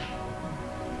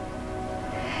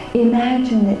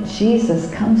 Imagine that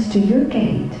Jesus comes to your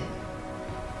gate.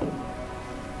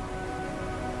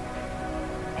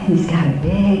 And He's got a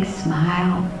big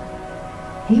smile.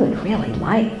 He would really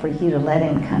like for you to let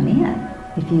Him come in,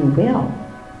 if you will.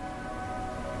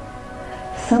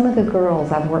 Some of the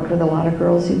girls, I've worked with a lot of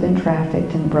girls who've been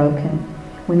trafficked and broken.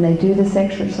 When they do this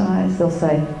exercise, they'll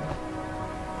say,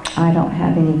 I don't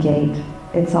have any gate.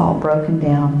 It's all broken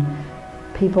down.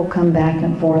 People come back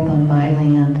and forth on my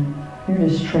land. You're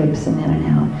just traipsing in and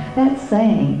out. That's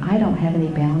saying, I don't have any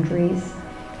boundaries.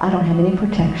 I don't have any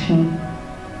protection.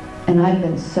 And I've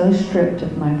been so stripped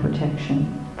of my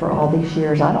protection for all these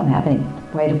years, I don't have any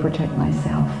way to protect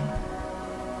myself.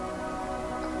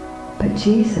 But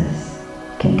Jesus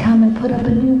can come and put up a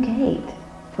new gate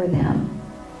for them.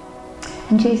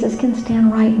 And Jesus can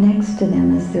stand right next to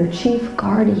them as their chief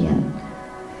guardian.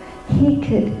 He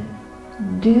could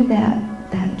do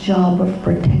that job of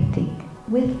protecting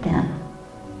with them.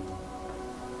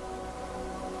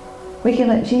 We can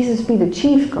let Jesus be the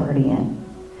chief guardian,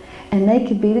 and they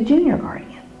could be the junior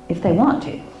guardian if they want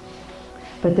to.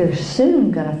 But they're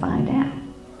soon going to find out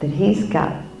that He's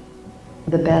got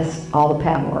the best, all the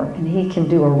power, and He can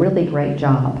do a really great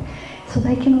job. So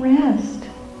they can rest.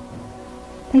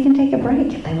 They can take a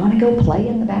break. If they want to go play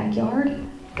in the backyard,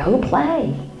 go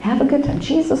play. Have a good time.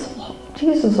 Jesus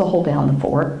will hold down the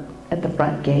fort at the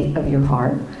front gate of your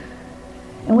heart.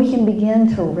 And we can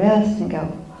begin to rest and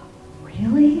go,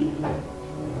 really?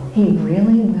 He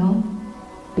really will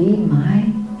be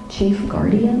my chief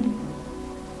guardian?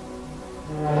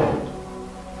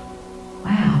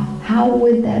 Wow, how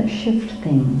would that shift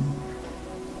things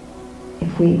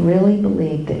if we really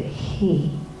believed that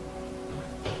He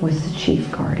was the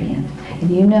chief guardian. And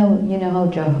you know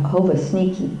Jehovah's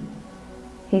sneaky.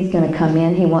 He's going to come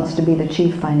in. He wants to be the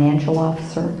chief financial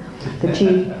officer, the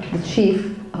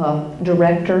chief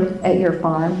director at your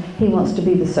farm. He wants to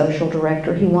be the social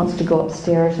director. He wants to go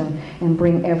upstairs and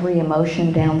bring every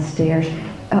emotion downstairs.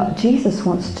 Jesus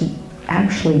wants to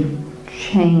actually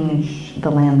change the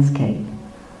landscape.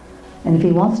 And if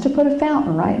he wants to put a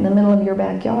fountain right in the middle of your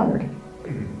backyard,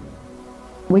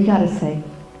 we got to say,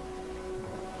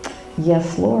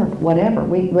 yes, Lord, whatever.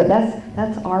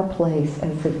 That's our place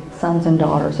as the sons and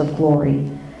daughters of glory,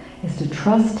 is to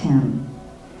trust him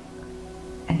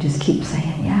and just keep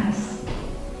saying yes.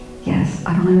 Yes,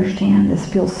 I don't understand.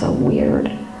 This feels so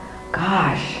weird.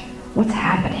 Gosh, what's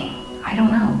happening? I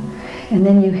don't know. And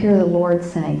then you hear the Lord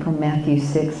saying from Matthew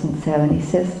 6 and 7, he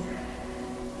says,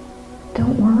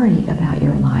 don't worry about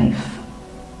your life.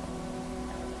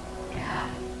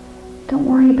 Don't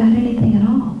worry about anything at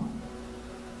all.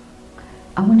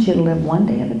 I want you to live one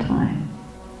day at a time.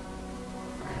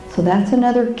 So that's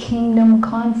another kingdom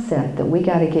concept that we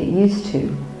got to get used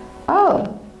to.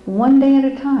 Oh, one day at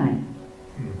a time.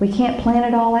 We can't plan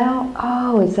it all out.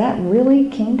 Oh, is that really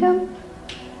kingdom?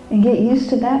 And get used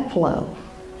to that flow.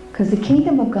 Because the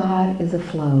kingdom of God is a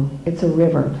flow. It's a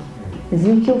river.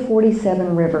 Ezekiel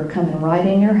 47 river coming right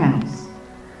in your house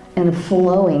and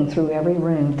flowing through every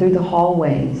room, through the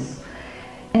hallways.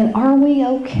 And are we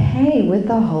okay with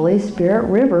the Holy Spirit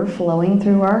river flowing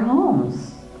through our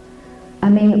homes? I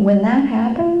mean, when that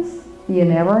happens, you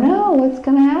never know what's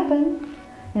going to happen.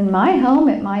 In my home,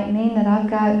 it might mean that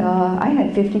I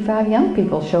had 55 young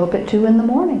people show up at 2 in the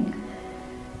morning.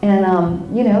 And,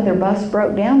 their bus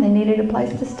broke down. They needed a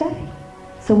place to stay.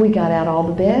 So we got out all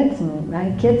the beds, and I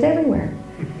had kids everywhere.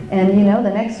 And, the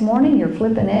next morning you're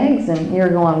flipping eggs, and you're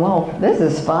going, well, this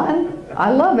is fun. I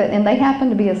love it. And they happen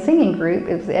to be a singing group.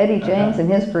 It was Eddie James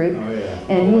and his group. Oh, yeah.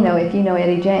 And, if you know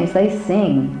Eddie James, they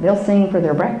sing. They'll sing for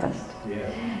their breakfast. Yeah.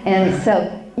 And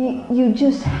so you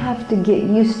just have to get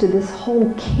used to this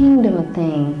whole kingdom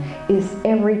thing is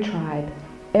every tribe,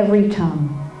 every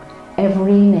tongue,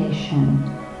 every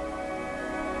nation.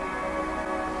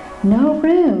 No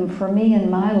room for me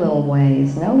in my little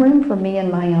ways. No room for me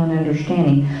in my own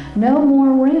understanding. No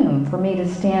more room for me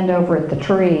to stand over at the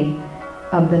tree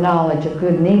of the knowledge of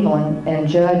good and evil and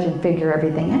judge and figure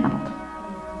everything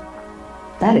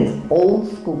out. That is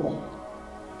old school.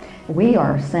 We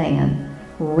are saying,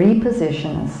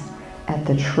 reposition us at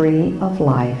the tree of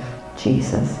life,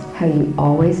 Jesus, how you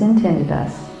always intended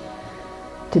us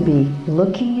to be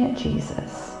looking at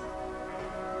Jesus.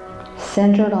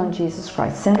 Centered on Jesus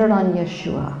Christ, centered on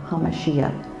Yeshua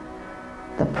HaMashiach,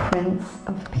 the Prince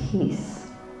of Peace.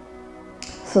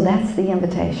 So that's the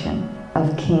invitation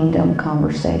of Kingdom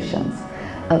Conversations,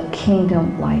 of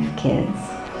Kingdom Life Kids.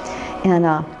 And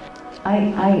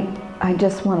I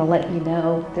just want to let you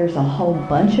know there's a whole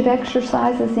bunch of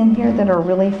exercises in here that are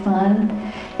really fun,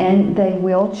 and they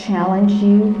will challenge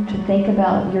you to think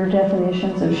about your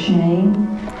definitions of shame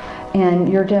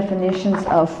and your definitions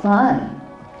of fun.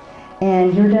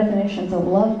 And your definitions of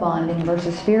love bonding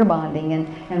versus fear bonding,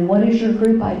 and what is your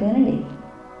group identity?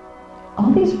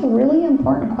 All these are really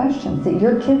important questions that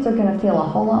your kids are going to feel a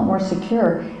whole lot more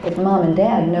secure if mom and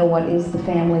dad know what is the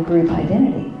family group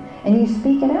identity. And you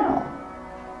speak it out.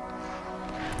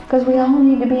 Because we all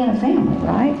need to be in a family,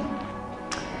 right?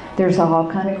 There's all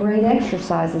kind of great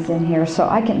exercises in here. So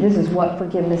this is what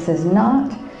forgiveness is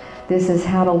not. This is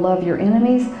how to love your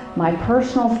enemies. My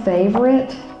personal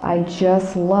favorite, I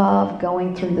just love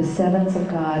going through the sevens of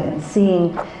God and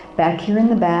seeing back here in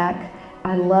the back.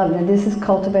 I love, now this is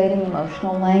cultivating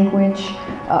emotional language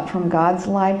from God's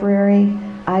library.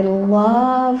 I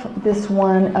love this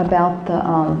one about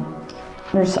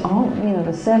there's all,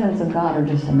 the sevens of God are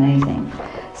just amazing.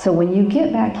 So when you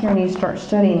get back here and you start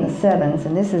studying the sevens,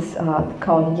 and this is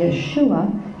called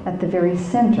Yeshua at the very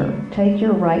center, take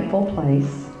your rightful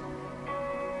place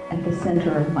at the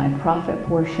center of my prophet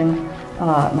portion,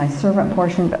 my servant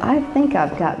portion, but I think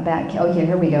I've got back, oh yeah,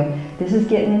 here we go. This is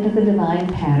getting into the divine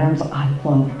patterns. I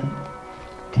love the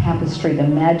tapestry, the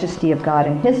majesty of God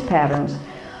and his patterns.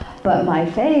 But my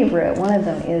favorite, one of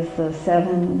them, is the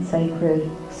 7 sacred,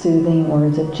 soothing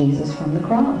words of Jesus from the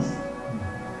cross.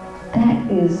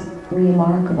 That is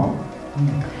remarkable.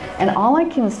 And all I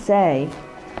can say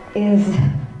is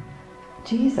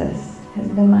Jesus has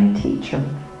been my teacher.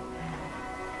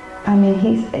 I mean,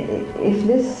 if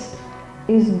this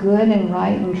is good and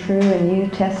right and true and you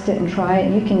test it and try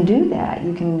it, you can do that.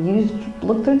 You can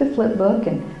look through the flip book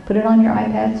and put it on your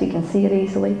iPad so you can see it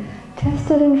easily.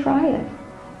 Test it and try it.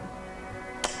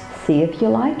 See if you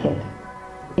like it.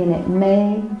 And it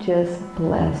may just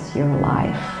bless your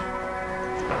life.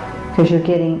 Because you're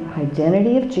getting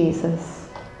identity of Jesus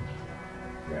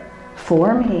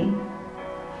for me,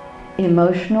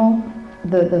 emotional,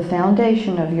 the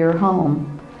foundation of your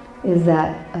home is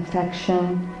that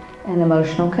affection and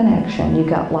emotional connection. You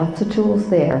got lots of tools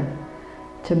there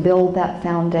to build that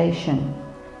foundation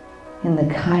in the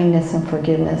kindness and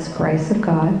forgiveness, grace of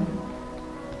God.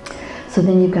 So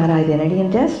then you've got identity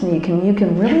and destiny. You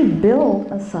can really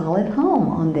build a solid home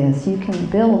on this. You can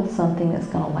build something that's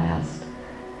going to last.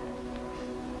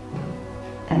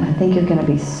 And I think you're going to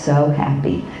be so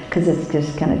happy because it's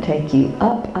just going to take you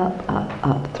up, up, up,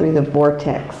 up through the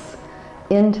vortex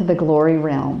into the glory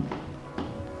realm.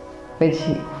 Which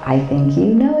I think you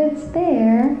know it's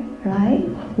there, right?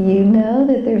 You know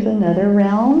that there's another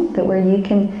realm that where you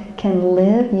can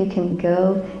live, you can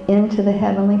go into the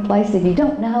heavenly place. If you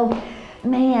don't know,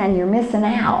 man, you're missing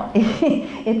out.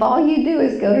 If all you do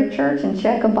is go to church and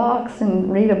check a box and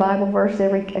read a Bible verse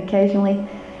occasionally,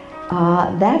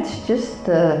 that's just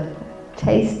the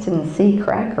taste and see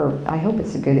cracker. I hope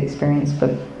it's a good experience,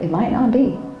 but it might not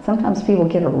be. Sometimes people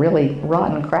get a really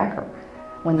rotten cracker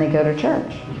when they go to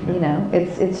church. You know,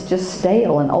 it's just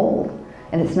stale and old,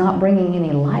 and it's not bringing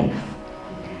any life.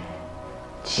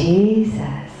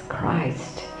 Jesus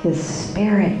Christ, His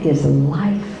Spirit is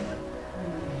life.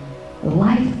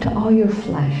 Life to all your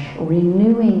flesh,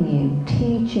 renewing you,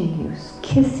 teaching you,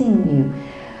 kissing you.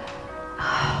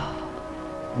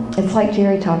 It's like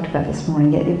Jerry talked about this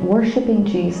morning, worshiping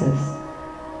Jesus,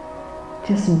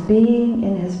 just being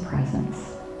in His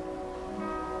presence.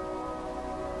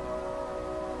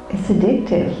 It's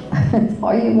addictive.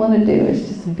 All you want to do is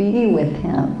just be with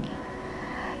Him.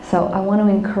 So I want to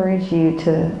encourage you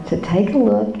to take a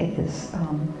look at this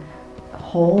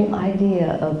whole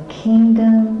idea of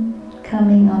kingdom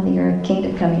coming on the earth,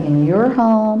 kingdom coming in your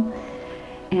home.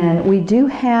 And we do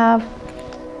have,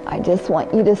 I just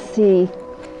want you to see,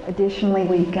 additionally,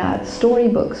 we've got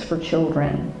storybooks for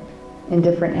children in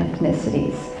different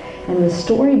ethnicities. And the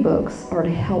storybooks are to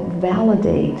help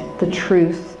validate the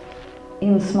truth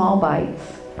in small bites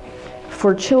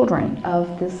for children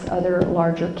of this other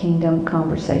larger Kingdom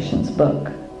Conversations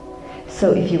book.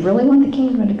 So if you really want the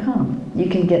kingdom to come, you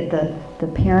can get the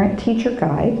parent-teacher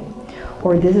guide,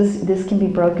 or this can be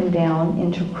broken down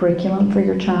into curriculum for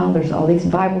your child. There's all these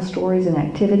Bible stories and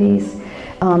activities.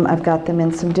 I've got them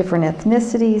in some different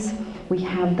ethnicities. We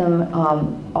have them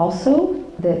also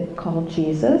that called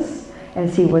Jesus,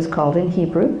 as He was called in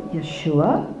Hebrew,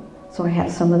 Yeshua. So I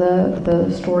have some of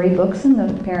the story books in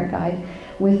the parent guide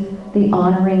with the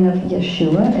honoring of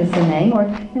Yeshua as the name.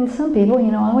 And some people,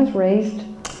 you know, I was raised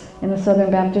in the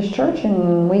Southern Baptist Church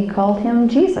and we called Him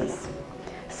Jesus.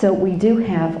 So we do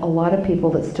have a lot of people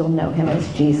that still know Him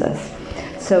as Jesus.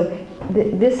 So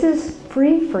this is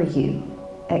free for you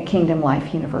at Kingdom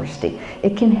Life University.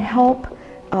 It can help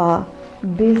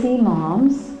busy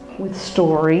moms with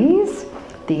stories.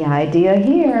 The idea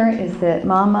here is that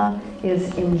Mama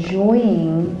is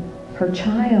enjoying her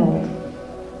child.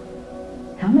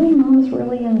 How many moms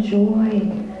really enjoy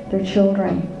their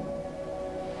children?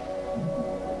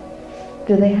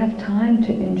 Do they have time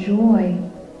to enjoy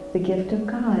the gift of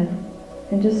God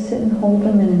and just sit and hold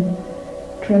them and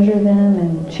treasure them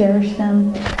and cherish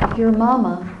them? If your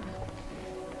mama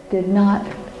did not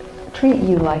treat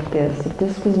you like this, if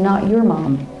this was not your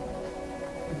mom,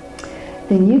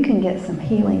 then you can get some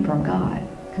healing from God,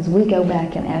 because we go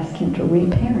back and ask Him to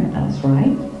reparent us,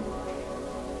 right?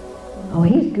 Oh,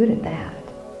 He's good at that.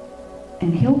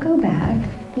 And He'll go back.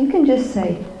 You can just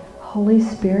say, Holy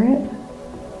Spirit,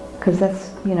 because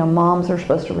that's, you know, moms are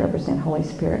supposed to represent Holy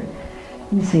Spirit.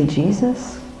 And you say,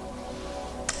 Jesus,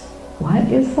 what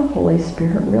is the Holy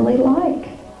Spirit really like?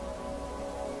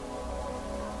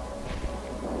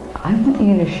 I want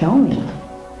you to show me.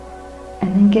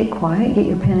 And then get quiet, get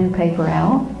your pen and paper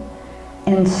out,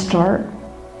 and start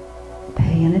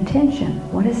paying attention.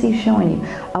 What is He showing you?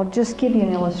 I'll just give you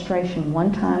an illustration.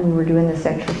 One time we were doing this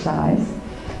exercise,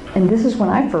 and this is when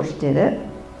I first did it.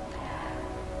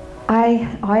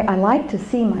 I like to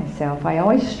see myself. I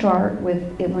always start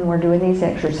with it when we're doing these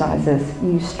exercises.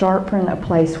 You start from a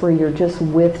place where you're just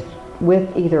with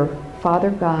either Father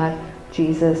God,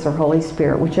 Jesus, or Holy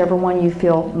Spirit, whichever one you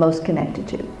feel most connected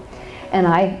to. And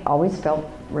I always felt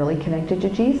really connected to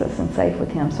Jesus and safe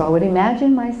with Him. So I would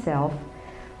imagine myself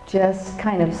just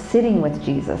kind of sitting with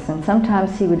Jesus. And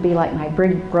sometimes He would be like my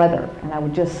big brother, and I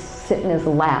would just sit in His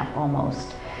lap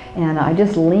almost. And I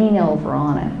just lean over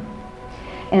on Him.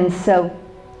 And so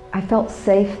I felt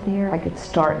safe there. I could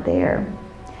start there.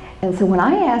 And so when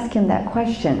I asked Him that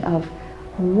question of,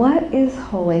 what is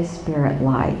Holy Spirit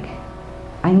like?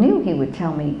 I knew He would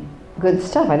tell me good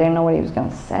stuff. I didn't know what He was going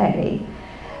to say.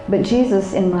 But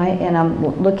Jesus, and I'm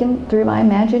looking through my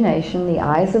imagination, the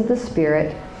eyes of the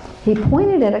Spirit, he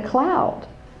pointed at a cloud.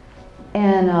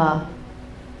 And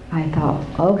I thought,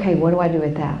 okay, what do I do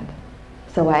with that?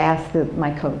 So I asked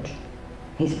my coach,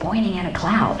 he's pointing at a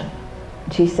cloud.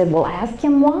 She said, well, ask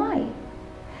him why.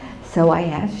 So I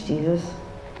asked Jesus,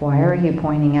 why are you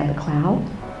pointing at the cloud?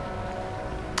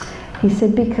 He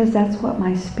said, because that's what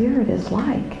my spirit is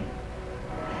like.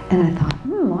 And I thought,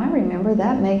 I remember,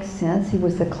 that makes sense. He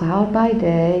was the cloud by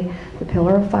day, the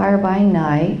pillar of fire by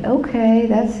night. Okay,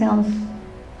 that sounds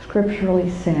scripturally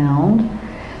sound.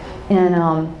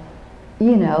 And,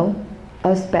 you know,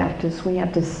 us Baptists, we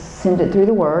have to send it through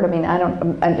the Word. I mean,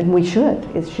 and we should.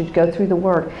 It should go through the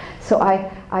Word. So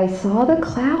I saw the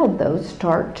cloud, though,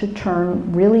 start to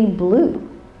turn really blue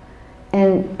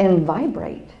and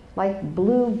vibrate like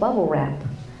blue bubble wrap.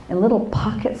 And little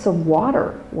pockets of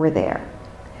water were there.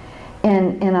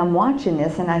 And I'm watching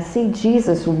this, and I see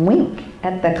Jesus wink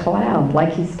at the cloud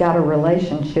like he's got a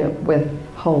relationship with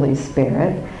Holy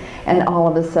Spirit. And all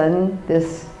of a sudden,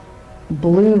 this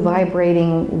blue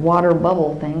vibrating water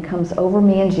bubble thing comes over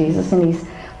me and Jesus, and he's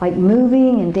like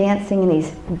moving and dancing, and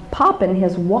he's popping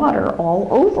his water all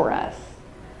over us.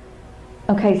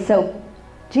 Okay, so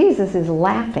Jesus is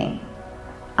laughing.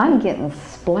 I'm getting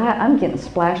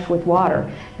splashed with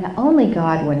water. Now, only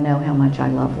God would know how much I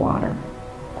love water.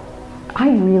 I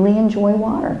really enjoy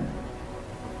water.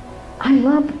 I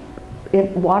love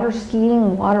it, water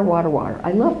skiing, water.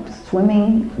 I love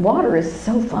swimming. Water is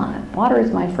so fun. Water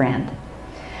is my friend.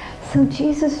 So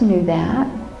Jesus knew that,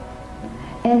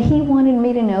 and he wanted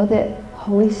me to know that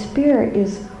Holy Spirit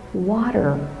is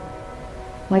water,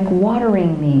 like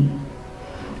watering me.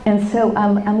 And so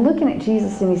I'm looking at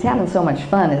Jesus, and he's having so much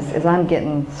fun as I'm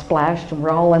getting splashed, and we're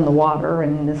all in the water,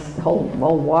 and this whole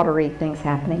watery thing's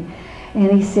happening. And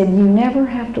he said, you never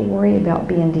have to worry about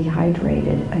being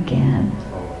dehydrated again.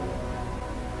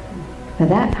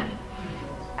 Now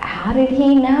how did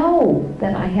he know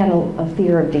that I had a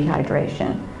fear of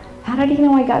dehydration? How did he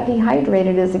know I got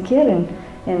dehydrated as a kid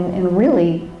and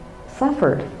really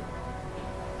suffered?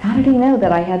 How did he know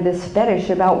that I had this fetish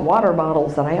about water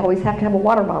bottles, that I always have to have a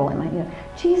water bottle in my hand?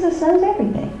 Jesus knows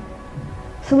everything.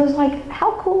 So it was like,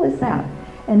 how cool is that?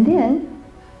 And then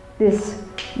this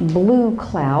blue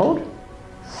cloud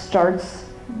starts,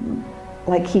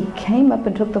 like he came up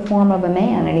and took the form of a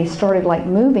man, and he started like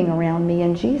moving around me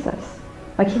and Jesus,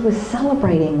 like he was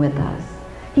celebrating with us.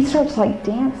 He starts like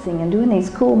dancing and doing these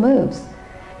cool moves.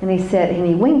 And he said, and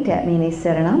he winked at me and he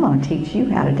said, and I'm going to teach you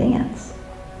how to dance.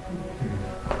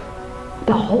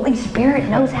 The Holy Spirit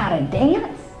knows how to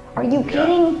dance? Are you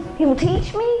kidding? He will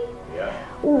teach me? Yeah.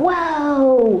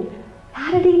 Whoa!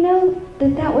 How did he know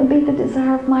that that would be the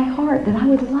desire of my heart, that I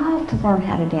would love to learn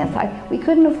how to dance? We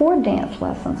couldn't afford dance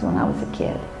lessons when I was a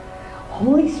kid.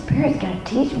 Holy Spirit's going to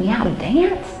teach me how to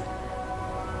dance?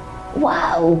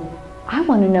 Whoa! I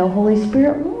want to know Holy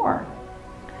Spirit more.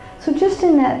 So just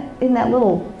in that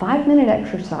little 5-minute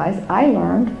exercise, I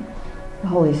learned the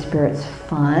Holy Spirit's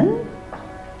fun.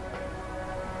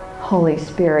 Holy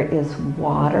Spirit is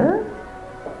water.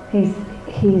 He's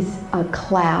a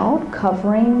cloud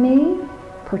covering me,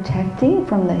 protecting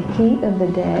from the heat of the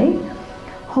day.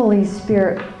 Holy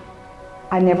Spirit,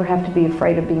 I never have to be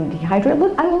afraid of being dehydrated.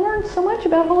 Look, I learned so much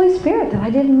about Holy Spirit that I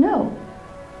didn't know.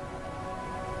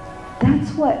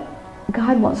 That's what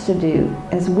God wants to do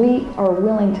as we are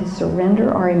willing to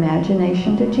surrender our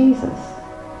imagination to Jesus.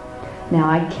 Now,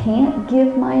 I can't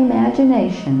give my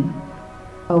imagination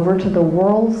over to the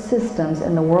world's systems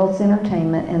and the world's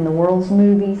entertainment and the world's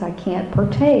movies. I can't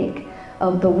partake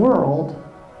of the world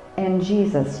and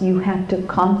Jesus. You have to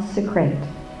consecrate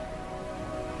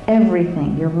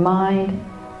everything, your mind,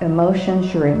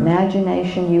 emotions, your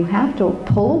imagination. You have to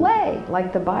pull away,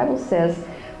 like the Bible says,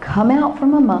 come out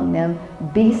from among them,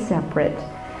 be separate.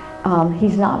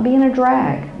 He's not being a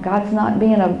drag. God's not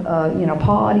being a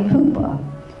pawdy hoopa.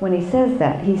 When he says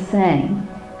that, he's saying,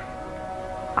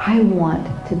 I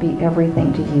want to be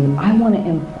everything to you. I want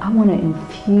to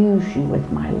infuse you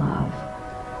with my love.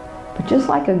 But just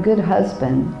like a good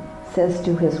husband says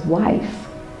to his wife,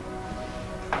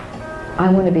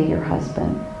 I want to be your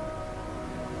husband,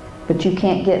 but you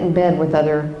can't get in bed with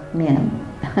other men.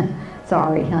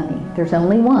 Sorry, honey. There's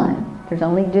only one. There's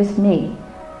only just me.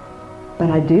 But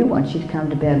I do want you to come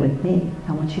to bed with me.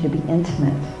 I want you to be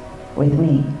intimate with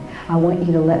me. I want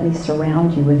you to let me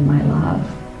surround you with my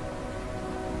love.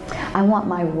 I want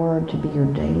my word to be your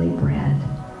daily bread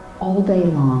all day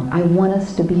long. I want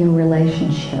us to be in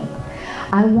relationship.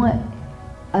 I want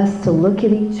us to look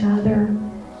at each other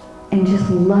and just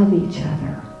love each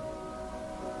other.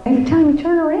 Every time you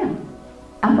turn around,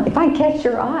 if I catch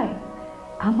your eye,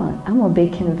 I'm going to be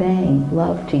conveying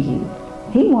love to you.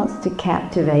 He wants to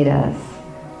captivate us.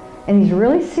 And he's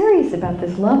really serious about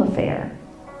this love affair,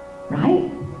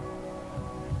 right?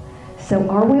 So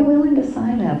are we willing to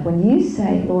sign up? When you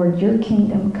say, Lord, your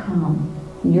kingdom come,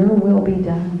 your will be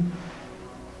done,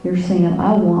 you're saying,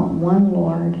 I want one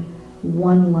Lord,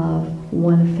 one love,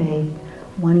 one faith,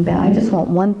 one bound. I just want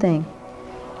one thing.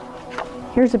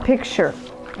 Here's a picture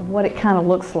of what it kind of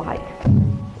looks like.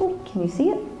 Ooh, can you see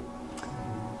it?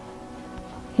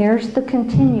 Here's the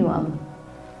continuum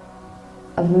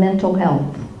of mental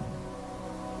health.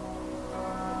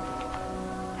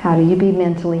 How do you be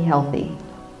mentally healthy?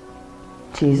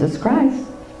 Jesus Christ,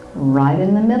 right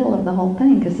in the middle of the whole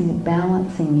thing, because he's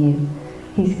balancing you.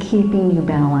 He's keeping you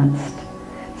balanced.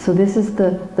 So this is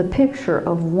the picture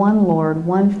of one Lord,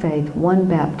 one faith, one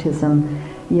baptism,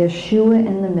 Yeshua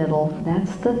in the middle.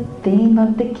 That's the theme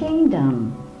of the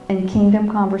kingdom. And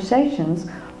kingdom conversations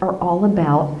are all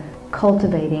about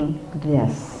cultivating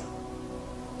this.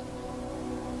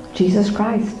 Jesus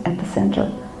Christ at the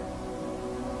center.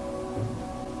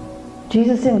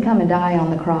 Jesus didn't come and die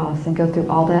on the cross and go through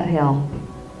all that hell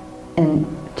and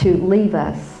to leave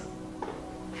us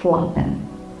flopping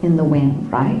in the wind,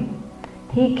 right?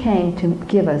 He came to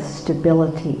give us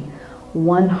stability,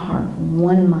 one heart,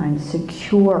 one mind,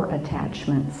 secure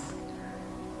attachments,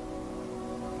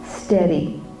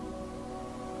 steady.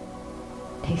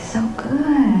 He's so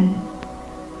good.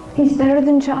 He's better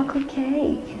than chocolate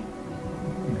cake.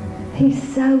 He's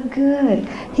so good.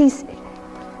 He's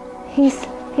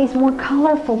more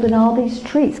colorful than all these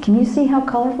trees. Can you see how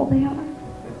colorful they are?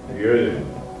 Good.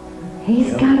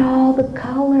 He's got all the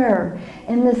color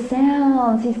and the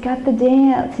sounds. He's got the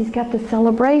dance. He's got the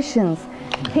celebrations.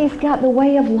 He's got the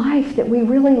way of life that we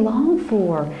really long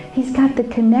for. He's got the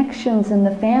connections and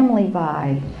the family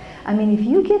vibe. I mean, if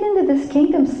you get into this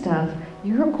kingdom stuff,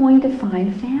 you're going to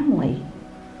find family.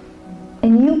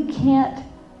 And you can't,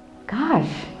 gosh,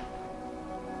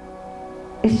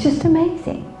 it's just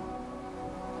amazing.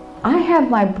 I have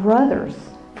my brothers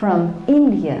from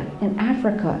India and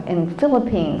Africa and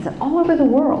Philippines and all over the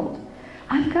world.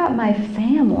 I've got my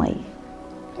family.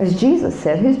 As Jesus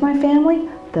said, who's my family?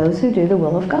 Those who do the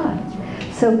will of God.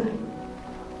 So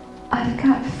I've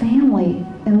got family,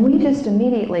 and we just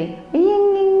immediately,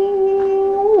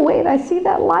 oh, wait, I see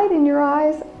that light in your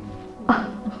eyes.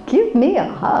 Give me a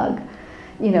hug.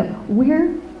 You know,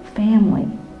 we're family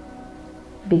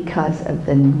because of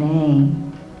the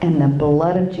name and the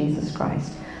blood of Jesus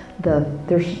Christ.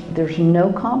 There's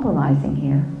no compromising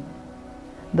here.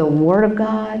 The Word of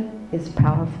God is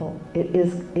powerful. It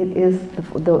is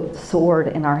the sword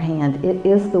in our hand. It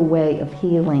is the way of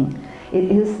healing. It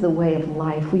is the way of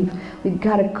life. We've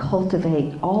got to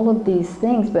cultivate all of these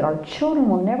things, but our children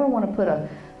will never want to put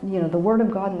the Word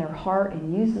of God in their heart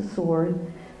and use the sword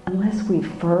unless we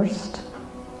first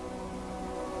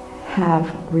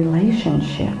have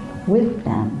relationship with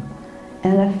them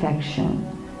and affection.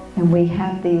 And we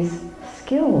have these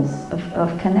skills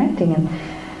of connecting.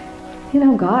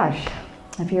 And gosh,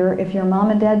 if your mom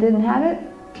and dad didn't have it,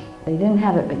 they didn't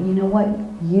have it. But you know what?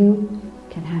 You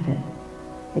can have it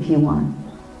if you want.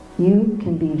 You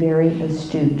can be very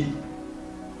astute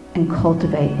and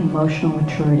cultivate emotional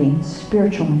maturity,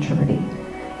 spiritual maturity.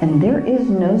 And there is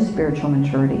no spiritual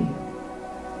maturity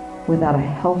without a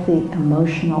healthy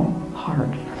emotional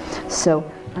heart. So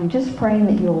I'm just praying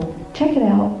that you'll check it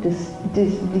out, just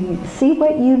see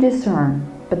what you discern.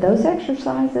 But those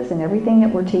exercises and everything that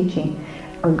we're teaching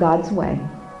are God's way.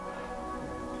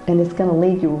 And it's going to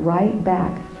lead you right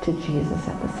back to Jesus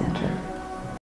at the center.